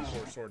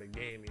hardcore sort of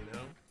game, you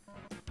know?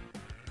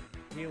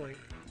 Healing.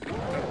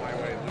 Out of my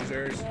way,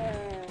 losers.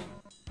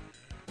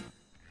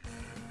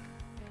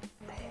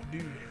 Oh,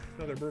 dude,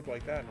 another burp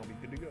like that and I'll be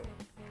good to go.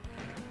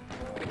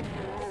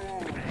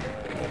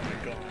 Oh my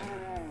god.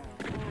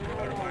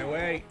 Out of my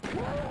way.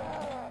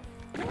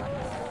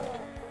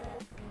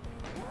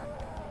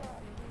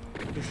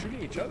 They're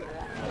shooting each other.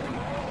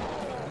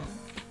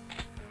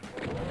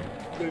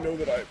 They know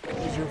that I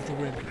deserve to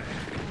win.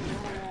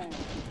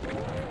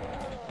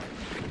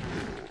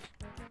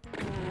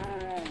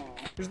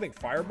 Here's the thing,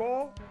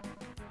 Fireball,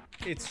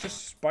 it's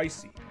just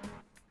spicy.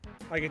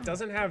 Like, it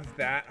doesn't have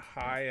that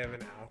high of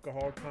an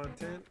alcohol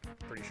content.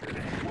 Pretty sure it's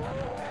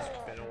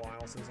been a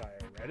while since I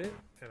read it,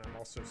 and I'm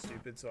also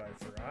stupid, so I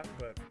forgot,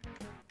 but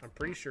I'm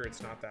pretty sure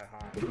it's not that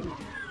high.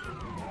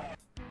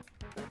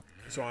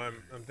 So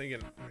I'm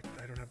thinking,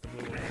 I don't have the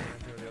blue one, I have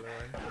to go the other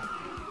way.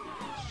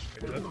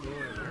 Wait, is that the blue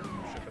one in there? Oh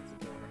shit, that's the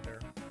blue one right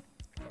there.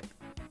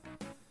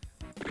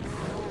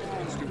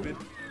 Fuck. Stupid.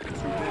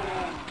 Stupid.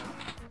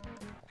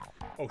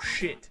 Oh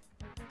shit.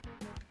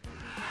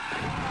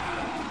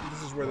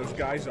 This is where those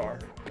guys are.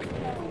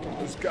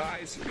 Those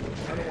guys.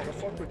 I don't want to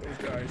fuck with those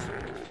guys.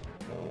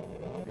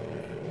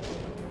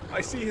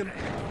 I see him.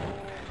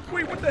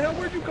 Wait, what the hell?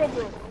 Where'd you come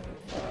from?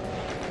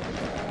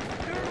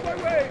 Get out of my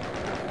way.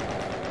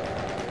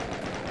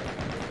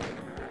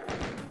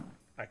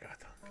 I got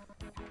them.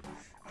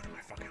 Out of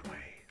my fucking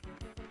way.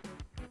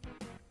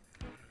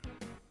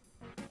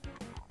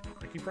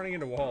 I keep running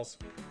into walls.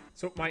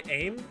 So my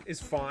aim is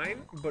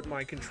fine, but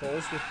my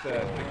controls with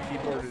the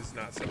keyboard is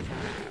not so fine.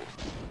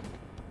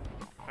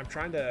 I'm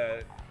trying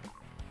to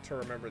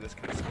remember this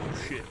kind of stuff. Oh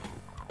shit.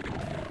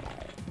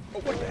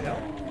 Oh, what the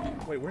hell?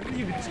 Wait, where did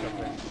you guys come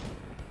from?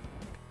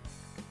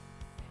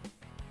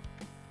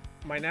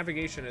 My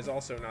navigation is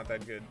also not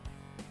that good.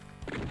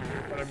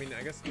 But I mean,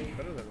 I guess it's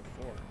better than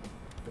before.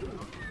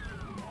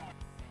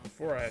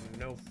 Before I had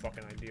no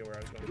fucking idea where I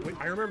was going. Wait,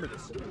 I remember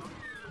this.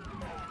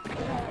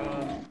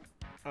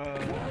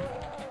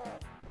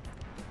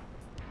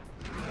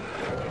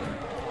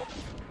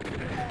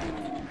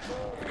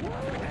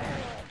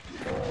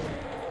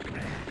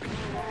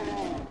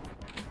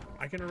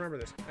 I can remember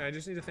this. I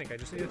just need to think.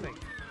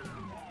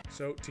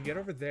 So, to get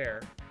over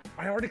there...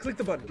 I already clicked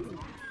the button.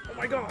 Oh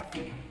my god.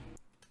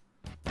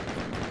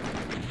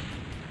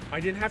 I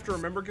didn't have to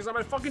remember because I'm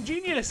a fucking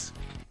genius.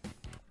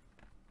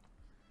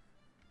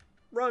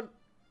 Run.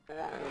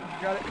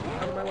 Got it.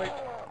 Out of my way.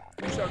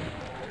 You suck.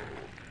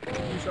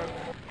 You suck.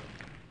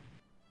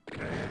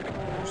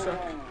 You suck.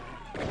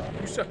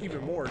 You suck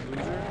even more,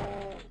 loser.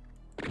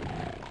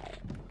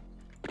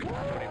 I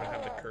don't even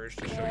have the courage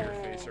to show your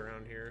face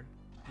around here.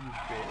 You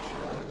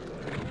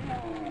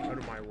bitch. Out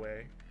of my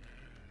way.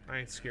 I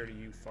ain't scared of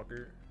you,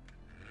 fucker.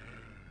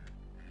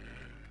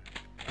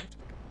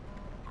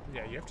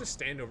 Yeah, you have to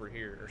stand over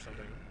here or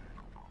something.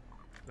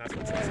 That's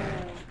what's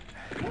inside.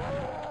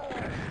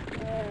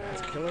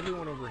 Let's kill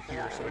everyone over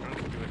here so we don't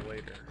have to do it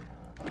later.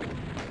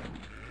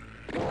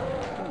 Ooh,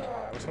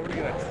 I was hoping to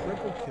get a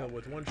triple kill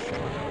with one shot.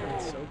 That would have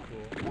been so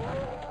cool.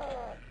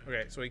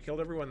 Okay, so we killed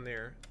everyone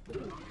there.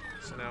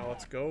 So now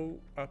let's go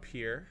up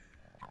here.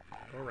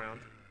 Go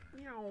around.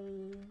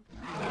 Oh,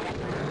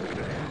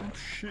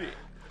 shit.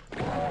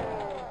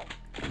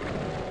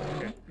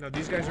 Okay, now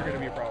these guys are going to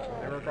be a problem.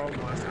 They were a problem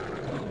last time.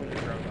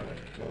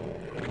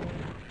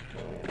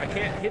 I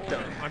can't hit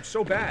them. I'm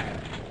so bad.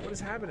 What is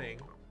happening?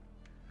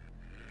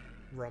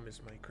 Rum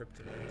is my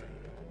kryptonite.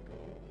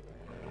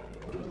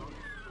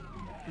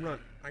 Run.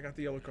 I got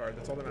the yellow card.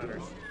 That's all that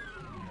matters.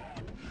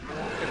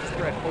 Get the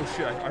spread. Oh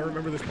shit. I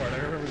remember this part.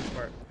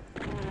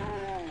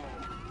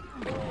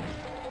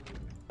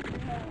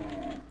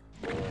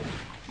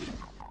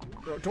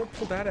 Bro, don't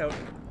pull that out.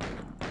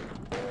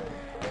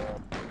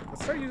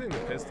 Let's start using the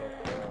pistol.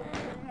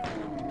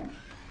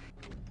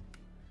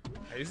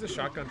 I use the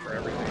shotgun for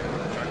everything.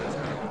 The shotgun's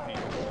kind of OP.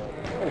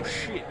 Oh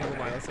shit, never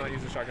mind. Let's not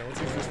use the shotgun. Let's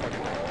use this fucking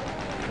thing.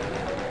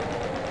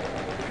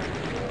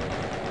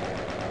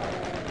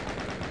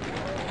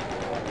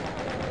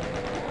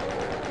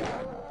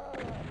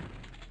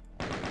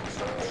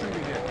 Stop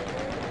shooting it.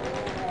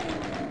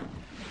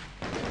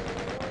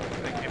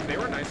 Like, if they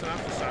were nice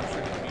enough to stop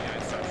shooting me,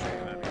 I'd stop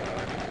shooting them.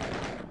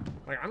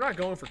 Like, I'm not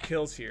going for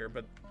kills here,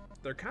 but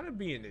they're kind of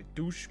being a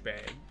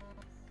douchebag.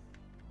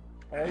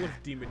 All of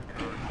Demon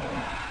Con.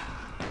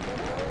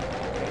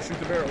 Don't shoot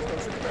the barrels.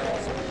 Don't shoot the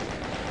barrels.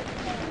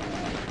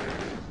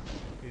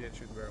 He didn't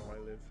shoot the barrel. I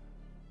live.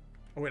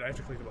 Oh wait, I have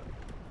to click the button.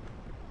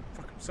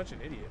 Fuck, I'm such an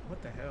idiot.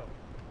 What the hell?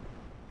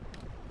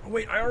 Oh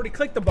wait, I already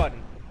clicked the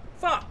button.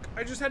 Fuck,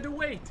 I just had to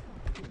wait.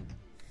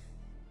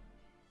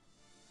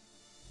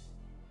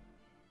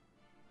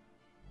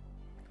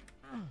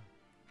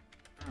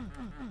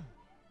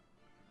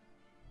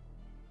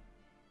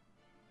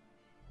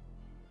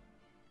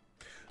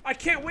 I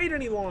can't wait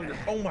any longer.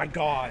 Oh my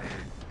god.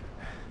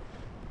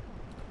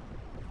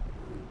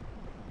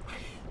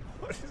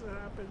 What is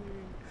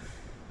happening?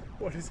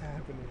 What is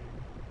happening?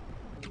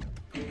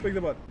 Click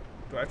the button.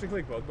 Do I have to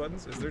click both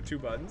buttons? Is there two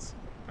buttons?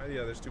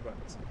 Yeah, there's two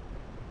buttons.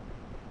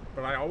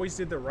 But I always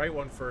did the right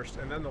one first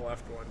and then the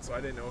left one, so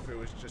I didn't know if it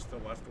was just the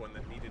left one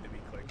that needed to be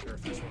clicked or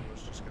if this one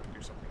was just going to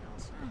do something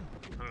else.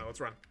 I don't know. Let's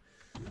run.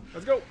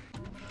 Let's go.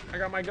 I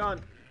got my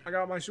gun. I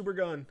got my super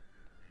gun.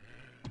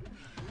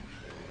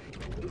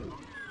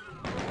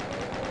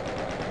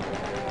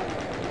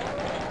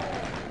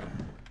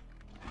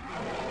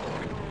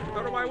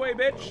 Out of my way,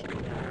 bitch!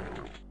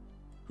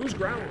 Who's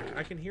growling?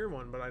 I can hear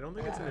one, but I don't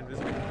think it's an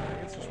invisible one. I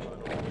think it's just one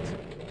of the ones.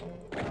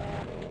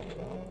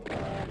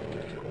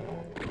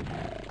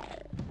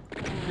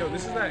 Yo,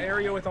 this is that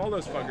area with all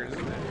those fuckers,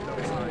 isn't it? No,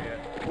 it's not yet.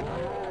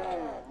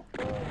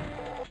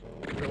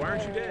 Wait, why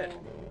aren't you dead?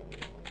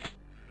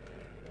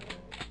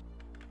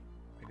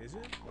 Wait, is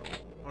it?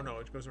 Oh no,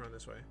 it goes around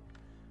this way.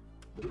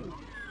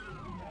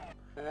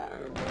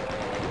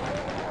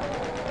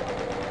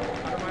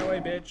 Out of my way,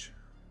 bitch.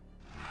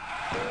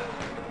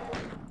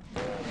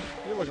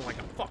 You're looking like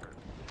a fucker.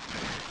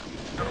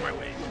 Out of my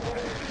way.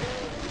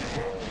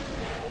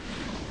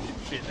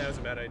 Shit, that was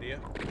a bad idea.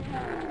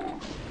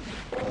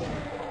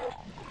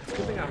 It's a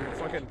good thing I'm a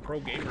fucking pro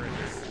gamer in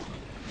this.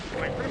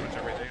 Like, pretty much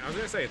everything. I was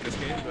gonna say at this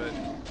game, but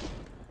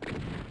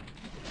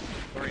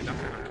there ain't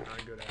nothing I'm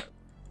not good at.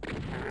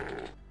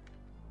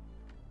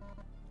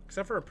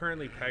 Except for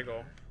apparently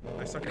Peggle.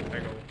 I suck at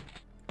Peggle.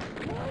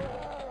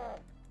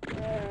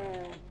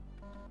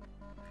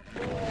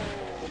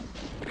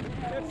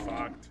 Get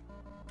fucked.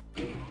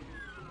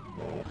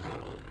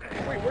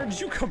 Wait, where did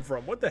you come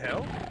from? What the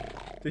hell?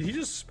 Did he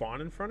just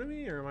spawn in front of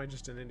me, or am I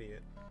just an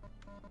idiot?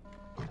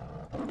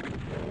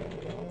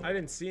 I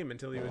didn't see him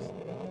until he was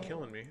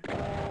killing me.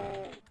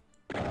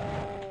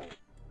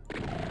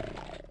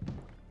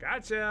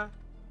 Gotcha!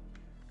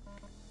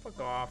 Fuck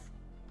off.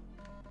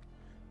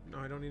 No,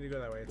 I don't need to go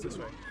that way. It's this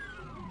way.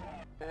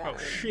 Oh,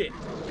 shit.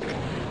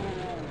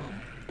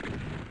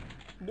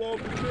 Blow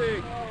up the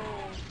thing.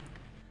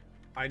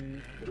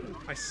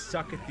 I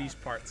suck at these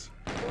parts.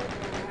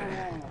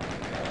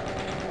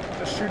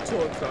 Just shoot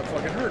till it's not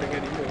fucking hurting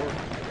anymore.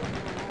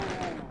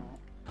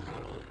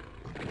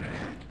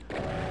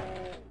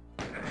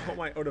 How am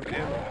I out of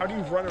ammo? How do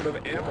you run out of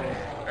ammo?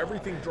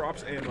 Everything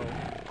drops ammo.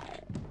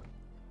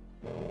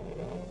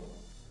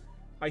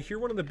 I hear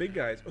one of the big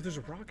guys. Oh, there's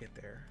a rocket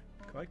there.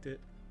 Collect it.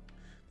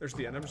 There's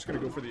the end. I'm just gonna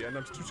go for the end.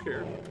 I'm too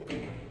scared.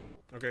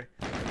 Okay.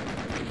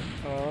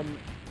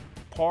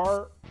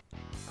 Par.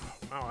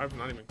 Oh, wow, I'm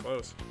not even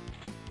close.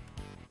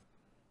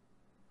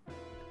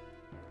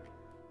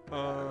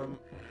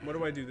 What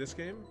do I do this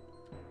game?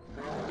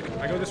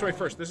 I go this way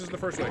first. This is the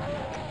first way.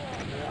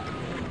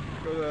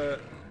 Go the...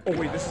 Oh,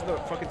 wait, this is the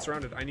fucking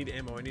surrounded. I need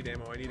ammo, I need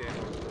ammo, I need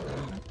ammo.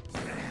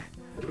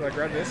 Do I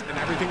grab this? And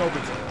everything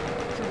opens.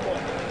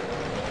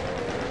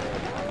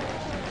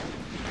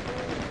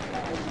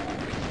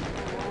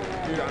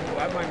 Dude, I'm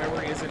glad my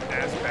memory isn't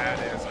as bad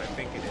as I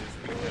think it is,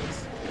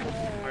 because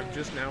I've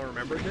just now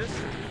remembered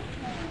this.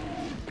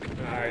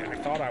 And I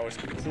thought I was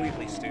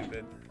completely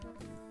stupid.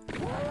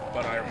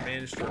 But I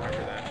managed to remember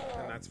that,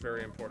 and that's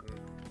very important.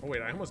 Oh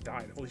wait, I almost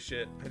died. Holy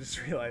shit. I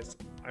just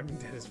realized I'm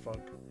dead as fuck.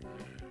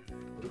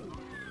 Oh,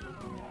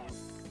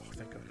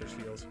 thank God, there's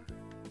heals.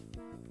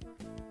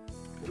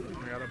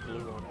 I got a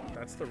blue one.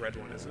 That's the red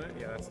one, isn't it?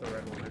 Yeah, that's the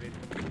red one. I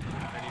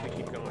need to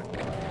keep going.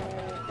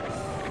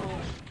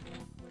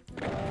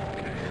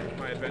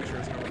 My adventure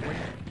is going. Wait,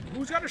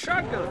 who's got a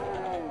shotgun?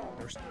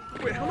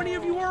 Wait, how many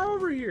of you are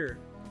over here?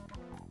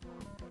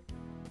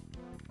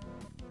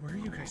 Where are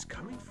you guys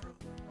coming from?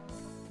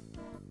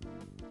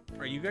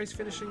 Are you guys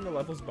finishing the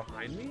levels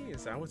behind me?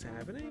 Is that what's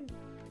happening?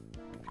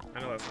 I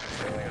know that's not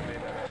something I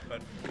made that,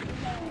 but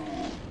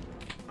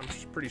I'm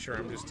just pretty sure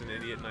I'm just an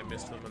idiot and I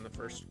missed them in the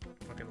first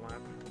fucking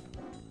lap.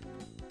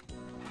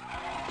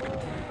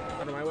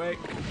 Out of my way.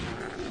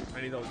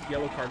 I need a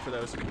yellow card for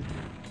those.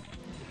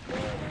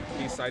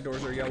 These side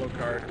doors are yellow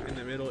card. In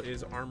the middle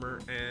is armor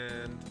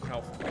and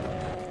health.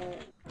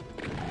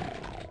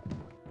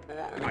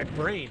 My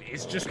brain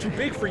is just too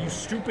big for you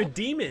stupid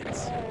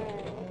demons.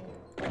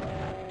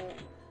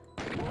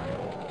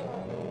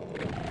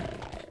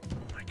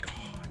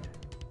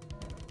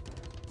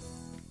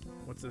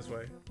 This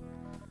way.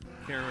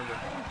 Can't remember.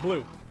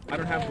 Blue. I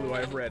don't have blue, I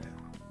have red.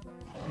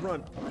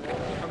 Run.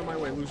 Out of my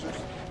way, losers.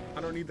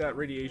 I don't need that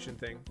radiation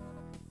thing.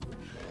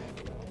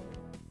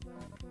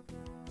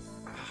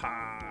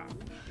 Aha.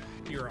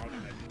 You're all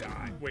gonna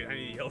die. Wait, I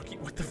need a yellow key.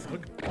 What the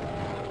fuck?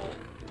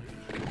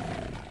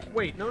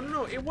 Wait,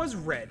 no. It was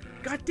red.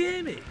 God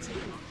damn it.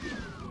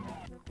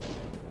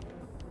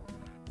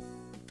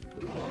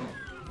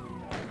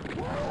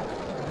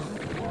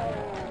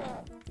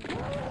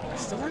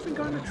 Still haven't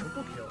gotten a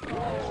triple kill.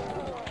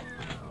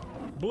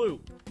 Blue.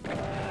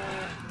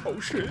 Oh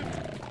shit.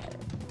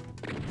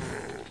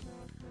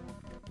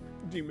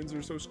 Demons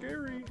are so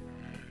scary.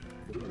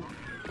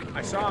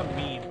 I saw a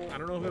meme. I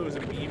don't know if it was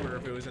a meme or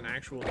if it was an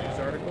actual news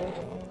article,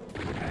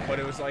 but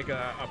it was like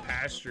a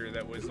pastor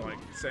that was like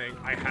saying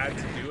I had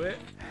to do it.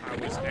 I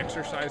was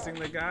exorcising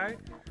the guy,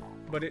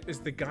 but it is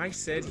the guy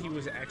said he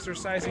was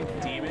exorcising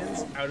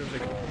demons out of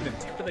the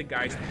tip of the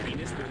guy's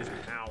penis with his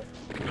mouth.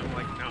 And I'm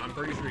like, no, I'm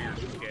pretty sure you're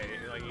just gay.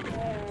 Like, you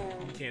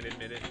can't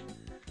admit it,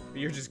 but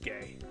you're just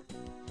gay.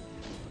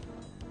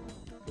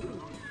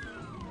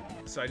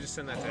 So I just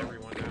send that to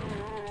everyone now.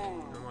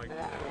 And I'm like,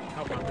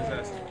 help, I'm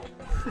possessed.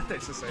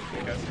 It's just like,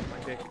 hey guys, my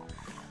dick.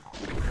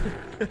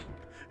 I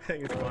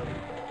think it's funny.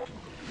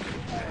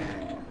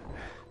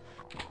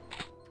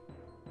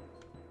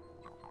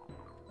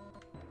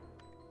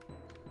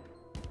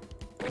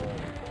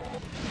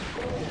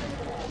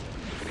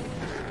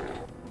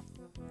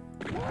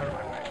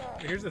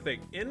 Here's the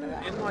thing, in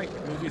like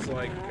movies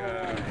like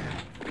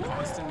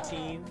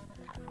Constantine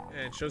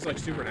and shows like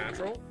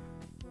Supernatural,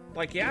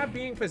 like, yeah,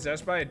 being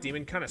possessed by a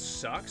demon kind of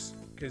sucks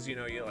because, you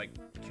know, you like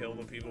kill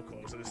the people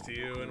closest to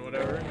you and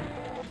whatever.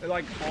 But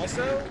like,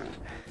 also,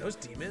 those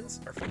demons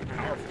are fucking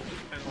powerful,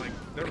 and like,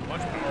 they're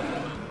much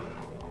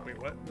powerful. Wait,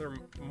 what? They're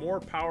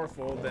more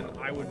powerful than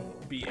I would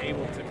be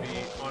able to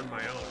be on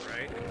my own,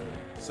 right?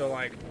 So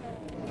like,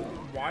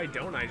 why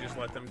don't I just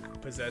let them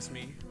possess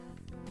me?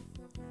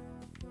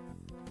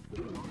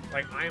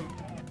 Like, I am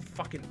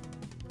fucking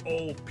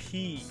OP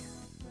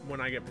when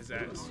I get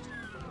possessed.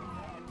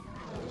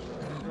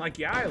 Like,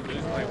 yeah, I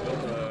lose my will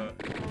to...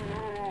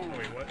 Oh,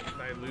 wait, what?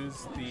 I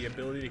lose the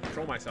ability to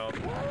control myself.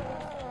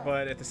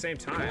 But at the same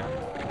time,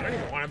 I don't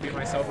even want to be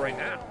myself right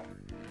now.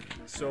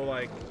 So,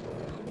 like,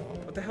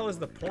 what the hell is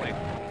the point?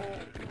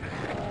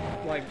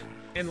 Like,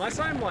 unless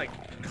I'm, like,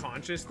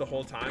 conscious the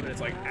whole time and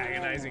it's, like,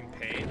 agonizing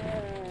pain.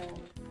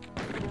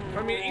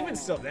 I mean, even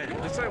still then,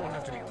 at least I won't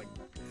have to be, like,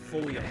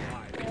 fully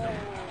alive, you know?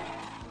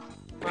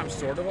 I'm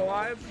sort of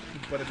alive,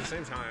 but at the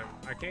same time,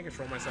 I can't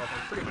control myself.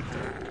 I'm pretty much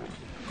dead.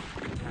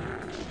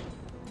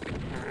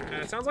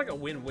 And it sounds like a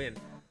win-win.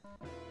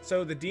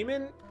 So the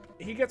demon,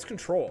 he gets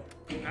control.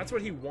 That's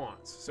what he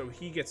wants, so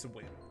he gets a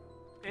win.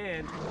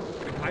 And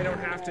I don't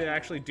have to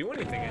actually do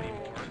anything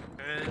anymore,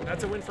 and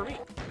that's a win for me.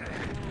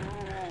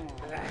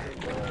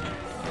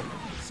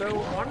 So,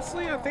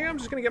 honestly, I think I'm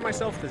just gonna get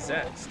myself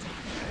possessed.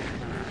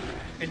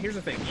 And here's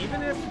the thing,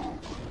 even if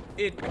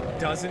it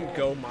doesn't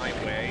go my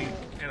way,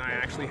 and I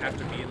actually have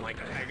to be in, like,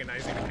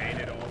 agonizing pain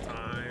at all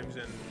times,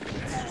 and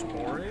it's just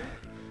boring,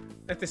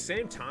 at the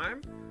same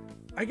time,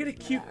 I get a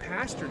cute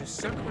pastor to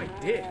suck my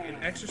dick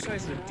and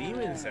exercise the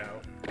demons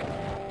out.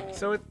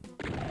 So it,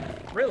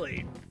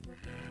 really,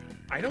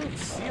 I don't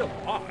see a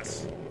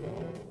loss.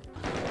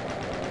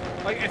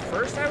 Like, at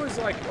first I was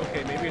like,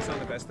 okay, maybe it's not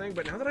the best thing,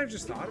 but now that I've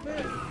just thought of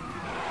it,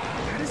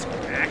 that is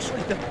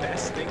actually the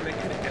best thing that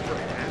could ever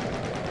happen.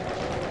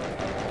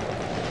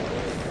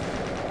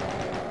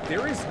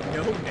 There is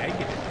no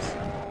negatives.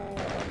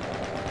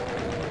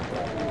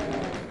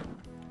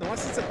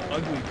 Unless it's an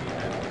ugly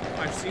demon.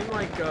 I've seen,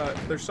 like,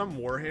 there's some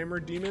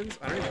Warhammer demons.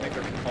 I don't even think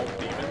they're called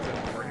demons in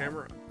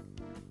Warhammer.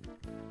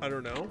 I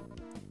don't know.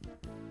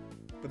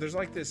 But there's,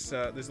 like, this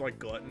like,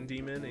 glutton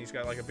demon, and he's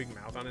got, like, a big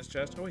mouth on his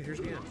chest. Oh, wait, here's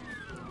the end.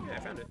 Yeah, I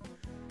found it.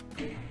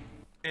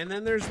 And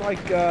then there's,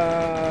 like,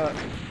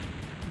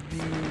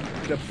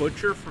 the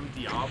butcher from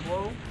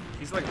Diablo.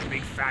 He's, like, a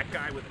big fat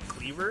guy with a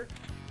cleaver.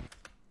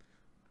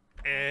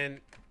 And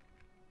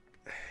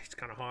he's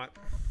kind of hot.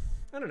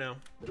 I don't know.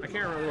 I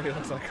can't remember what he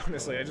looks like,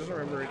 honestly. I just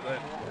remember that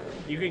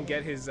you can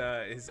get his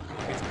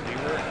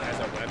cleaver as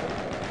a weapon.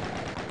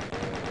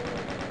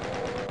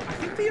 I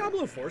think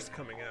Diablo 4's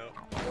coming out,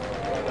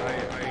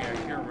 but I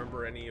can't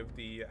remember any of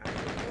the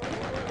actual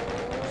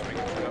just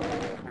making shit up.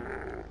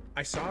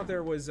 I saw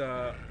there was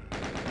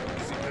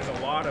there's a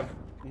lot of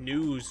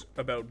news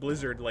about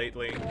Blizzard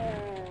lately.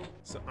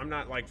 So I'm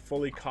not, like,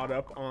 fully caught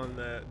up on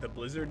the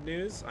Blizzard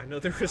news. I know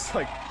there was,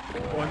 like,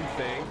 one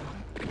thing.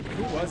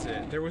 Who was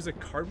it? There was a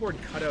cardboard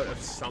cutout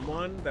of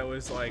someone that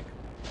was, like,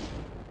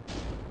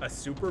 a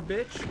super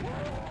bitch.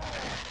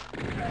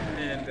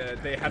 And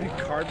they had a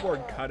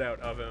cardboard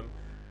cutout of him.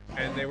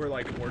 And they were,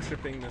 like,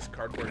 worshipping this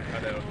cardboard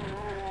cutout.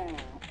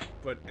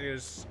 But it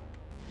was...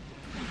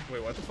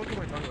 Wait, what the fuck am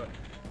I talking about?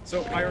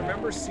 So I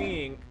remember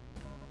seeing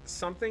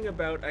something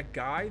about a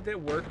guy that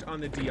worked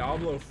on the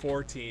Diablo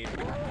 4 team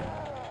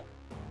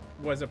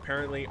was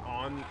apparently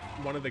on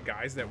one of the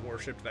guys that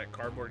worshipped that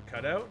cardboard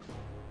cutout.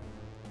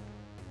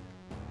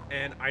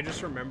 And I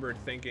just remembered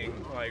thinking,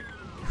 like,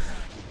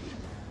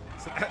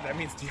 so that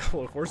means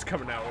Diablo 4's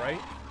coming out,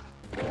 right?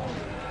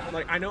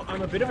 Like, I know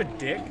I'm a bit of a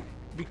dick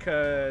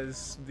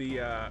because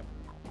the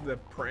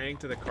praying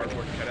to the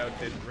cardboard cutout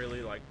didn't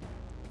really, like,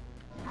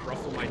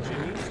 ruffle my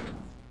jimmies.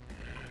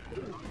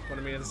 But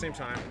I mean, at the same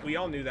time, we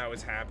all knew that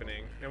was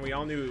happening, and we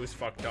all knew it was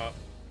fucked up.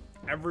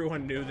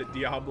 Everyone knew that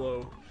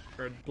Diablo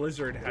or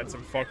Blizzard had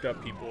some fucked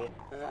up people.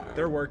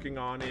 They're working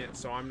on it,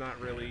 so I'm not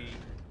really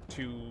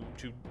too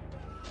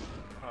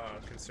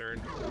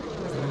concerned.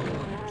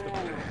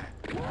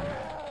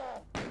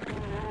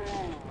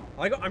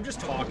 Like, I'm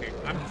just talking.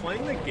 I'm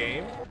playing the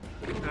game,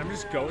 and I'm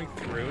just going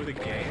through the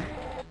game.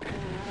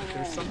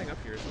 There's something up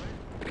here, isn't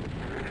there?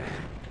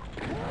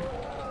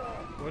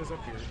 What is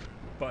up here?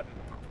 Button.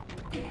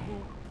 I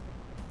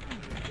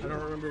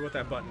don't remember what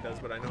that button does,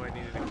 but I know I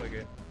needed to click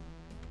it.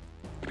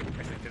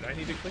 Actually, did I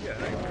need to click it?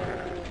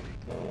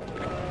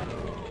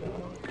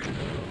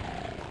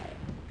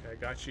 Okay, I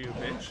got you,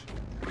 bitch.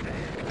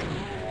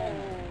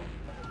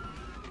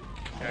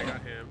 Okay, I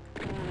got him.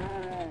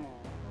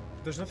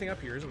 There's nothing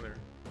up here, isn't there?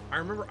 I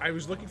remember I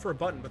was looking for a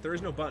button, but there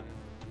is no button.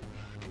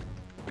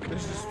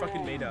 This is just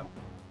fucking made up.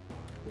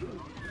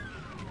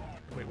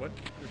 Wait, what?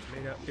 It's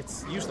made up.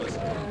 It's useless.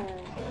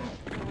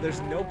 There's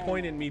no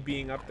point in me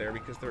being up there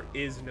because there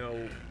is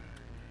no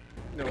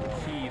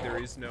key. There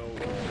is no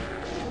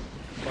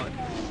button.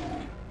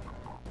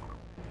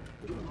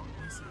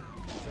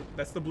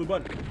 That's the blue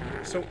button.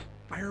 So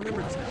I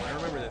remember this now. I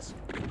remember this.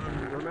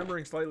 I'm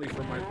remembering slightly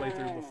from my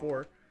playthrough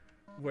before,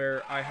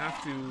 where I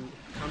have to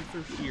come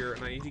through here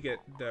and I need to get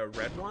the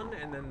red one,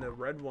 and then the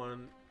red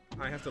one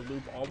I have to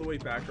loop all the way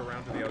back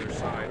around to the other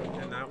side,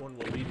 and that one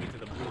will lead me to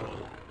the blue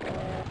one.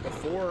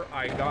 Before,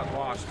 I got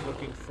lost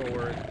looking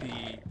for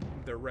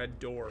the red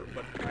door,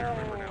 but I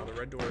remember now, the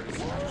red door is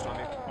just on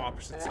the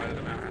opposite side of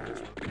the map from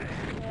this one.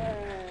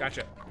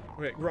 Gotcha.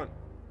 Okay, run.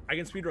 I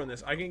can speedrun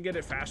this. I can get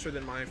it faster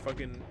than my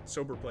fucking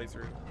sober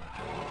playthrough.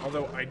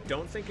 Although, I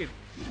don't think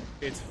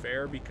it's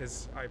fair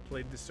because I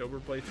played the sober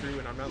playthrough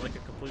and I'm not, like, a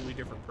completely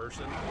different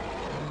person.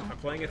 I'm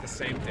playing it the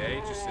same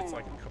day, just it's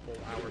like a couple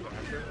hours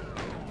after.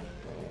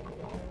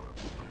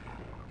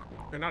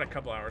 Or not a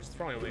couple hours, it's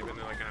probably only been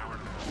like an hour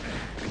and a half.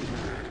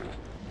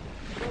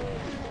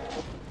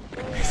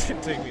 It's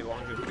gonna take me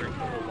long to drink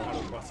the whole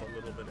bottle plus a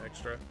little bit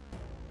extra.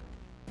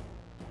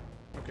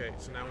 Okay,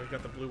 so now we've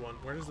got the blue one.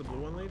 Where does the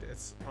blue one lead?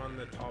 It's on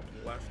the top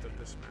left of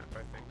this map,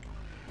 I think.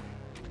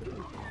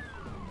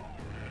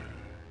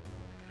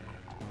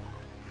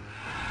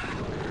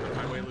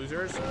 Highway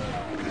losers.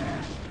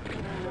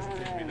 Doesn't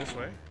seem to be this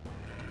way.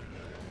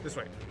 This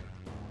way.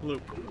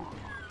 Blue.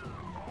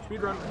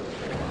 Speedrun.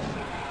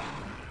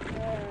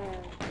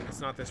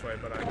 It's not this way,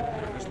 but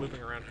I'm just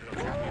looping around because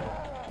I'm shooting people.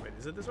 Wait,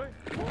 is it this way?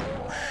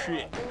 Oh,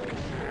 shit.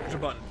 There's a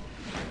button.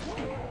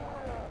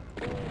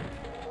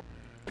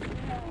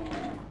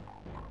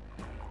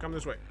 Come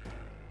this way.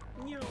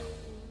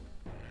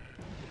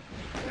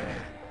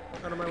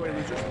 Out of my way,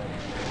 losers.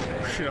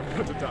 Oh shit, I'm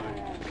about to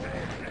die.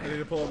 I need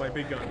to pull out my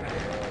big gun.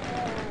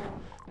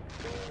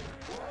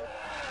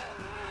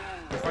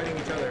 They're fighting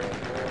each other.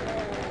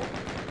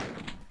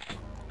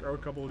 Throw a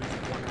couple of these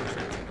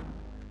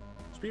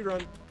 1%. Speed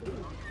run.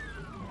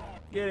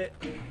 Get it.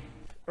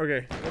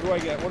 Okay, what do I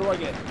get? What do I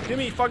get? Give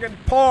me fucking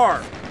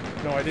par!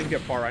 No, I didn't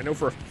get par. I know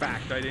for a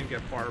fact I didn't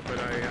get par, but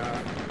I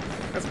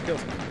got some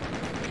kills.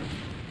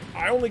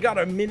 I only got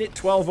a minute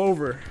 12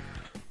 over.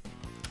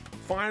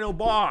 Final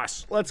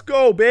boss. Let's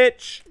go,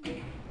 bitch.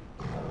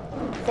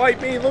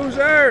 Fight me,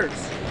 losers.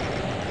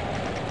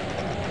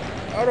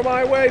 Out of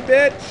my way,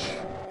 bitch.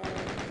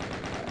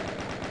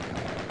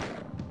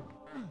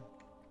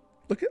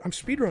 Look at, I'm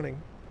speedrunning.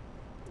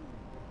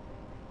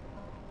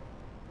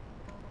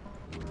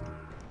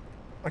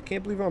 I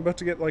can't believe I'm about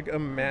to get like a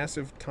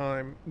massive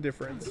time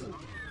difference.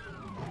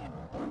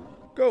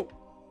 Go.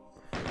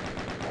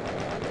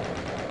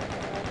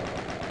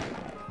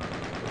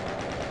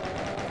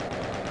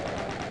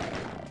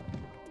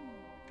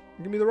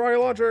 Give me the rocket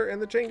launcher and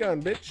the chain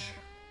gun, bitch.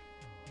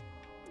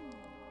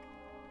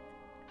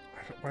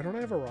 Why don't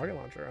I have a rocket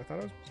launcher? I thought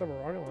I was supposed to have a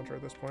rocket launcher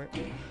at this point.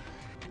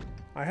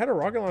 I had a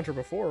rocket launcher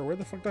before. Where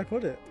the fuck did I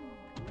put it?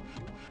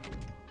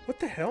 What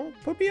the hell?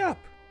 Put me up.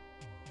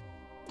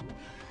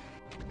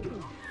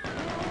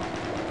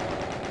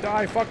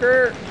 Die,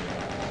 fucker.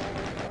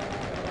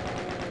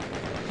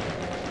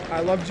 I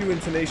loved you in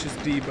Tenacious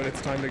D, but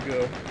it's time to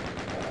go.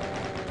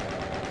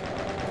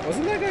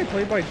 Wasn't that guy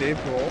played by Dave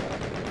Grohl?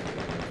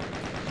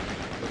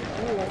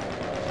 Cool.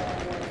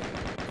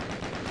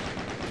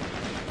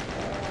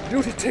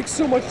 Dude, it takes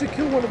so much to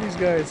kill one of these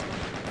guys.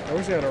 I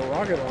wish I had a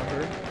rocket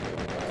launcher.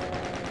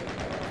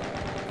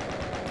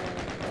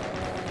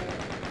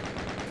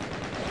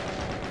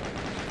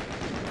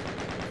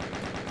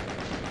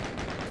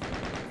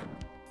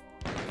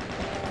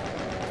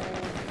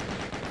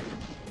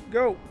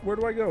 Go! Where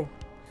do I go?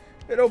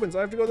 It opens.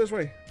 I have to go this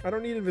way. I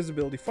don't need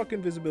invisibility. Fuck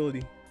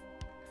invisibility.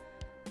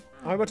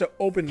 I'm about to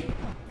open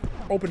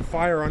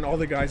fire on all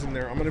the guys in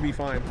there. I'm gonna be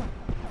fine.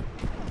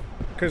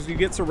 Because you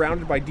get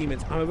surrounded by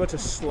demons. I'm about to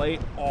slay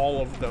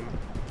all of them.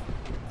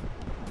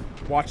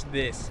 Watch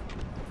this.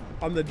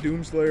 I'm the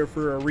Doomslayer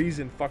for a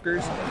reason,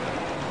 fuckers.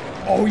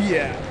 Oh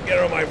yeah! Get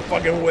out of my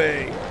fucking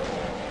way!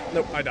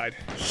 Nope, I died.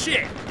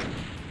 Shit!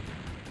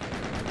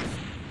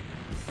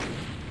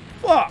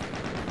 Fuck!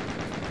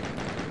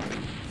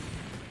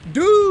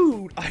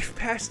 Dude! I've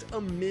passed a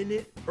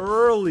minute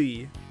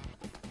early.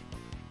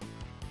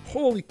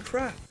 Holy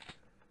crap.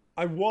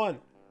 I won.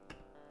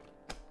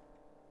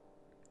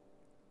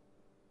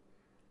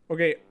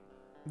 Okay,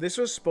 this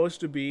was supposed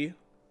to be,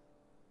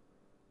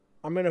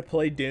 I'm going to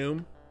play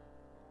Doom,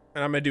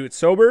 and I'm going to do it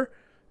sober,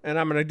 and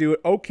I'm going to do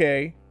it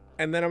okay,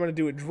 and then I'm going to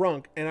do it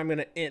drunk, and I'm going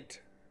to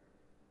int.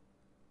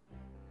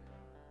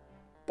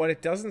 But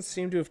it doesn't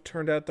seem to have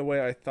turned out the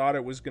way I thought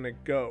it was going to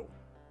go.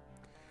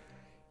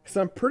 Because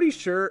I'm pretty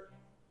sure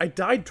I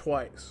died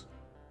twice.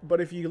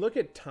 But if you look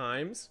at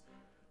times,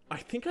 I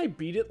think I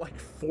beat it like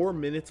 4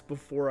 minutes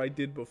before I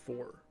did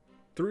before.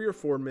 3 or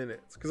 4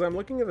 minutes. Because I'm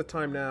looking at the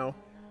time now.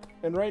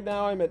 And right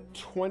now I'm at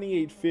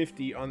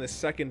 28:50 on the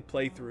second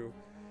playthrough.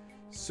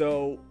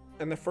 So,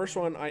 and the first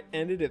one I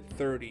ended at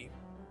 30.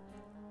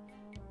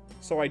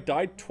 So I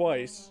died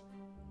twice.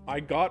 I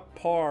got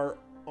par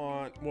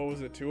on, what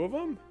was it, 2 of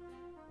them?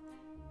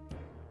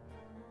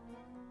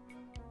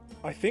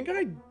 I think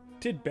I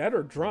did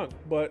better drunk,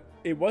 but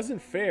it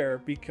wasn't fair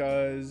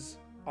because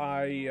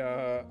I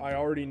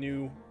already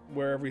knew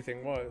where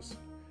everything was.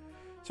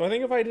 So I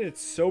think if I did it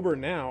sober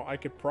now, I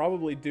could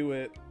probably do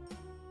it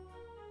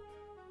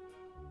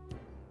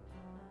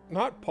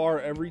not par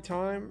every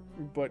time,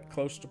 but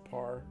close to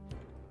par.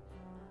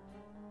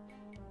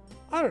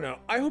 I don't know.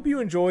 I hope you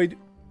enjoyed.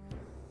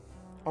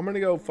 I'm gonna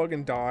go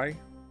fucking die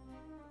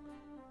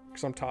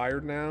because I'm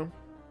tired now.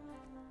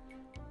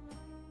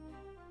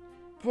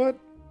 But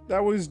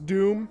that was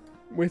Doom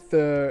with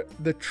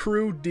the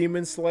true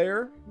Demon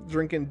Slayer,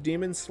 drinking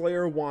Demon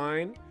Slayer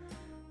wine,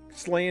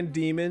 slaying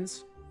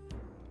demons.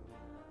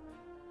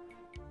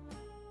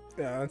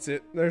 Yeah, that's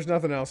it. There's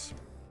nothing else.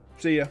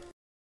 See ya.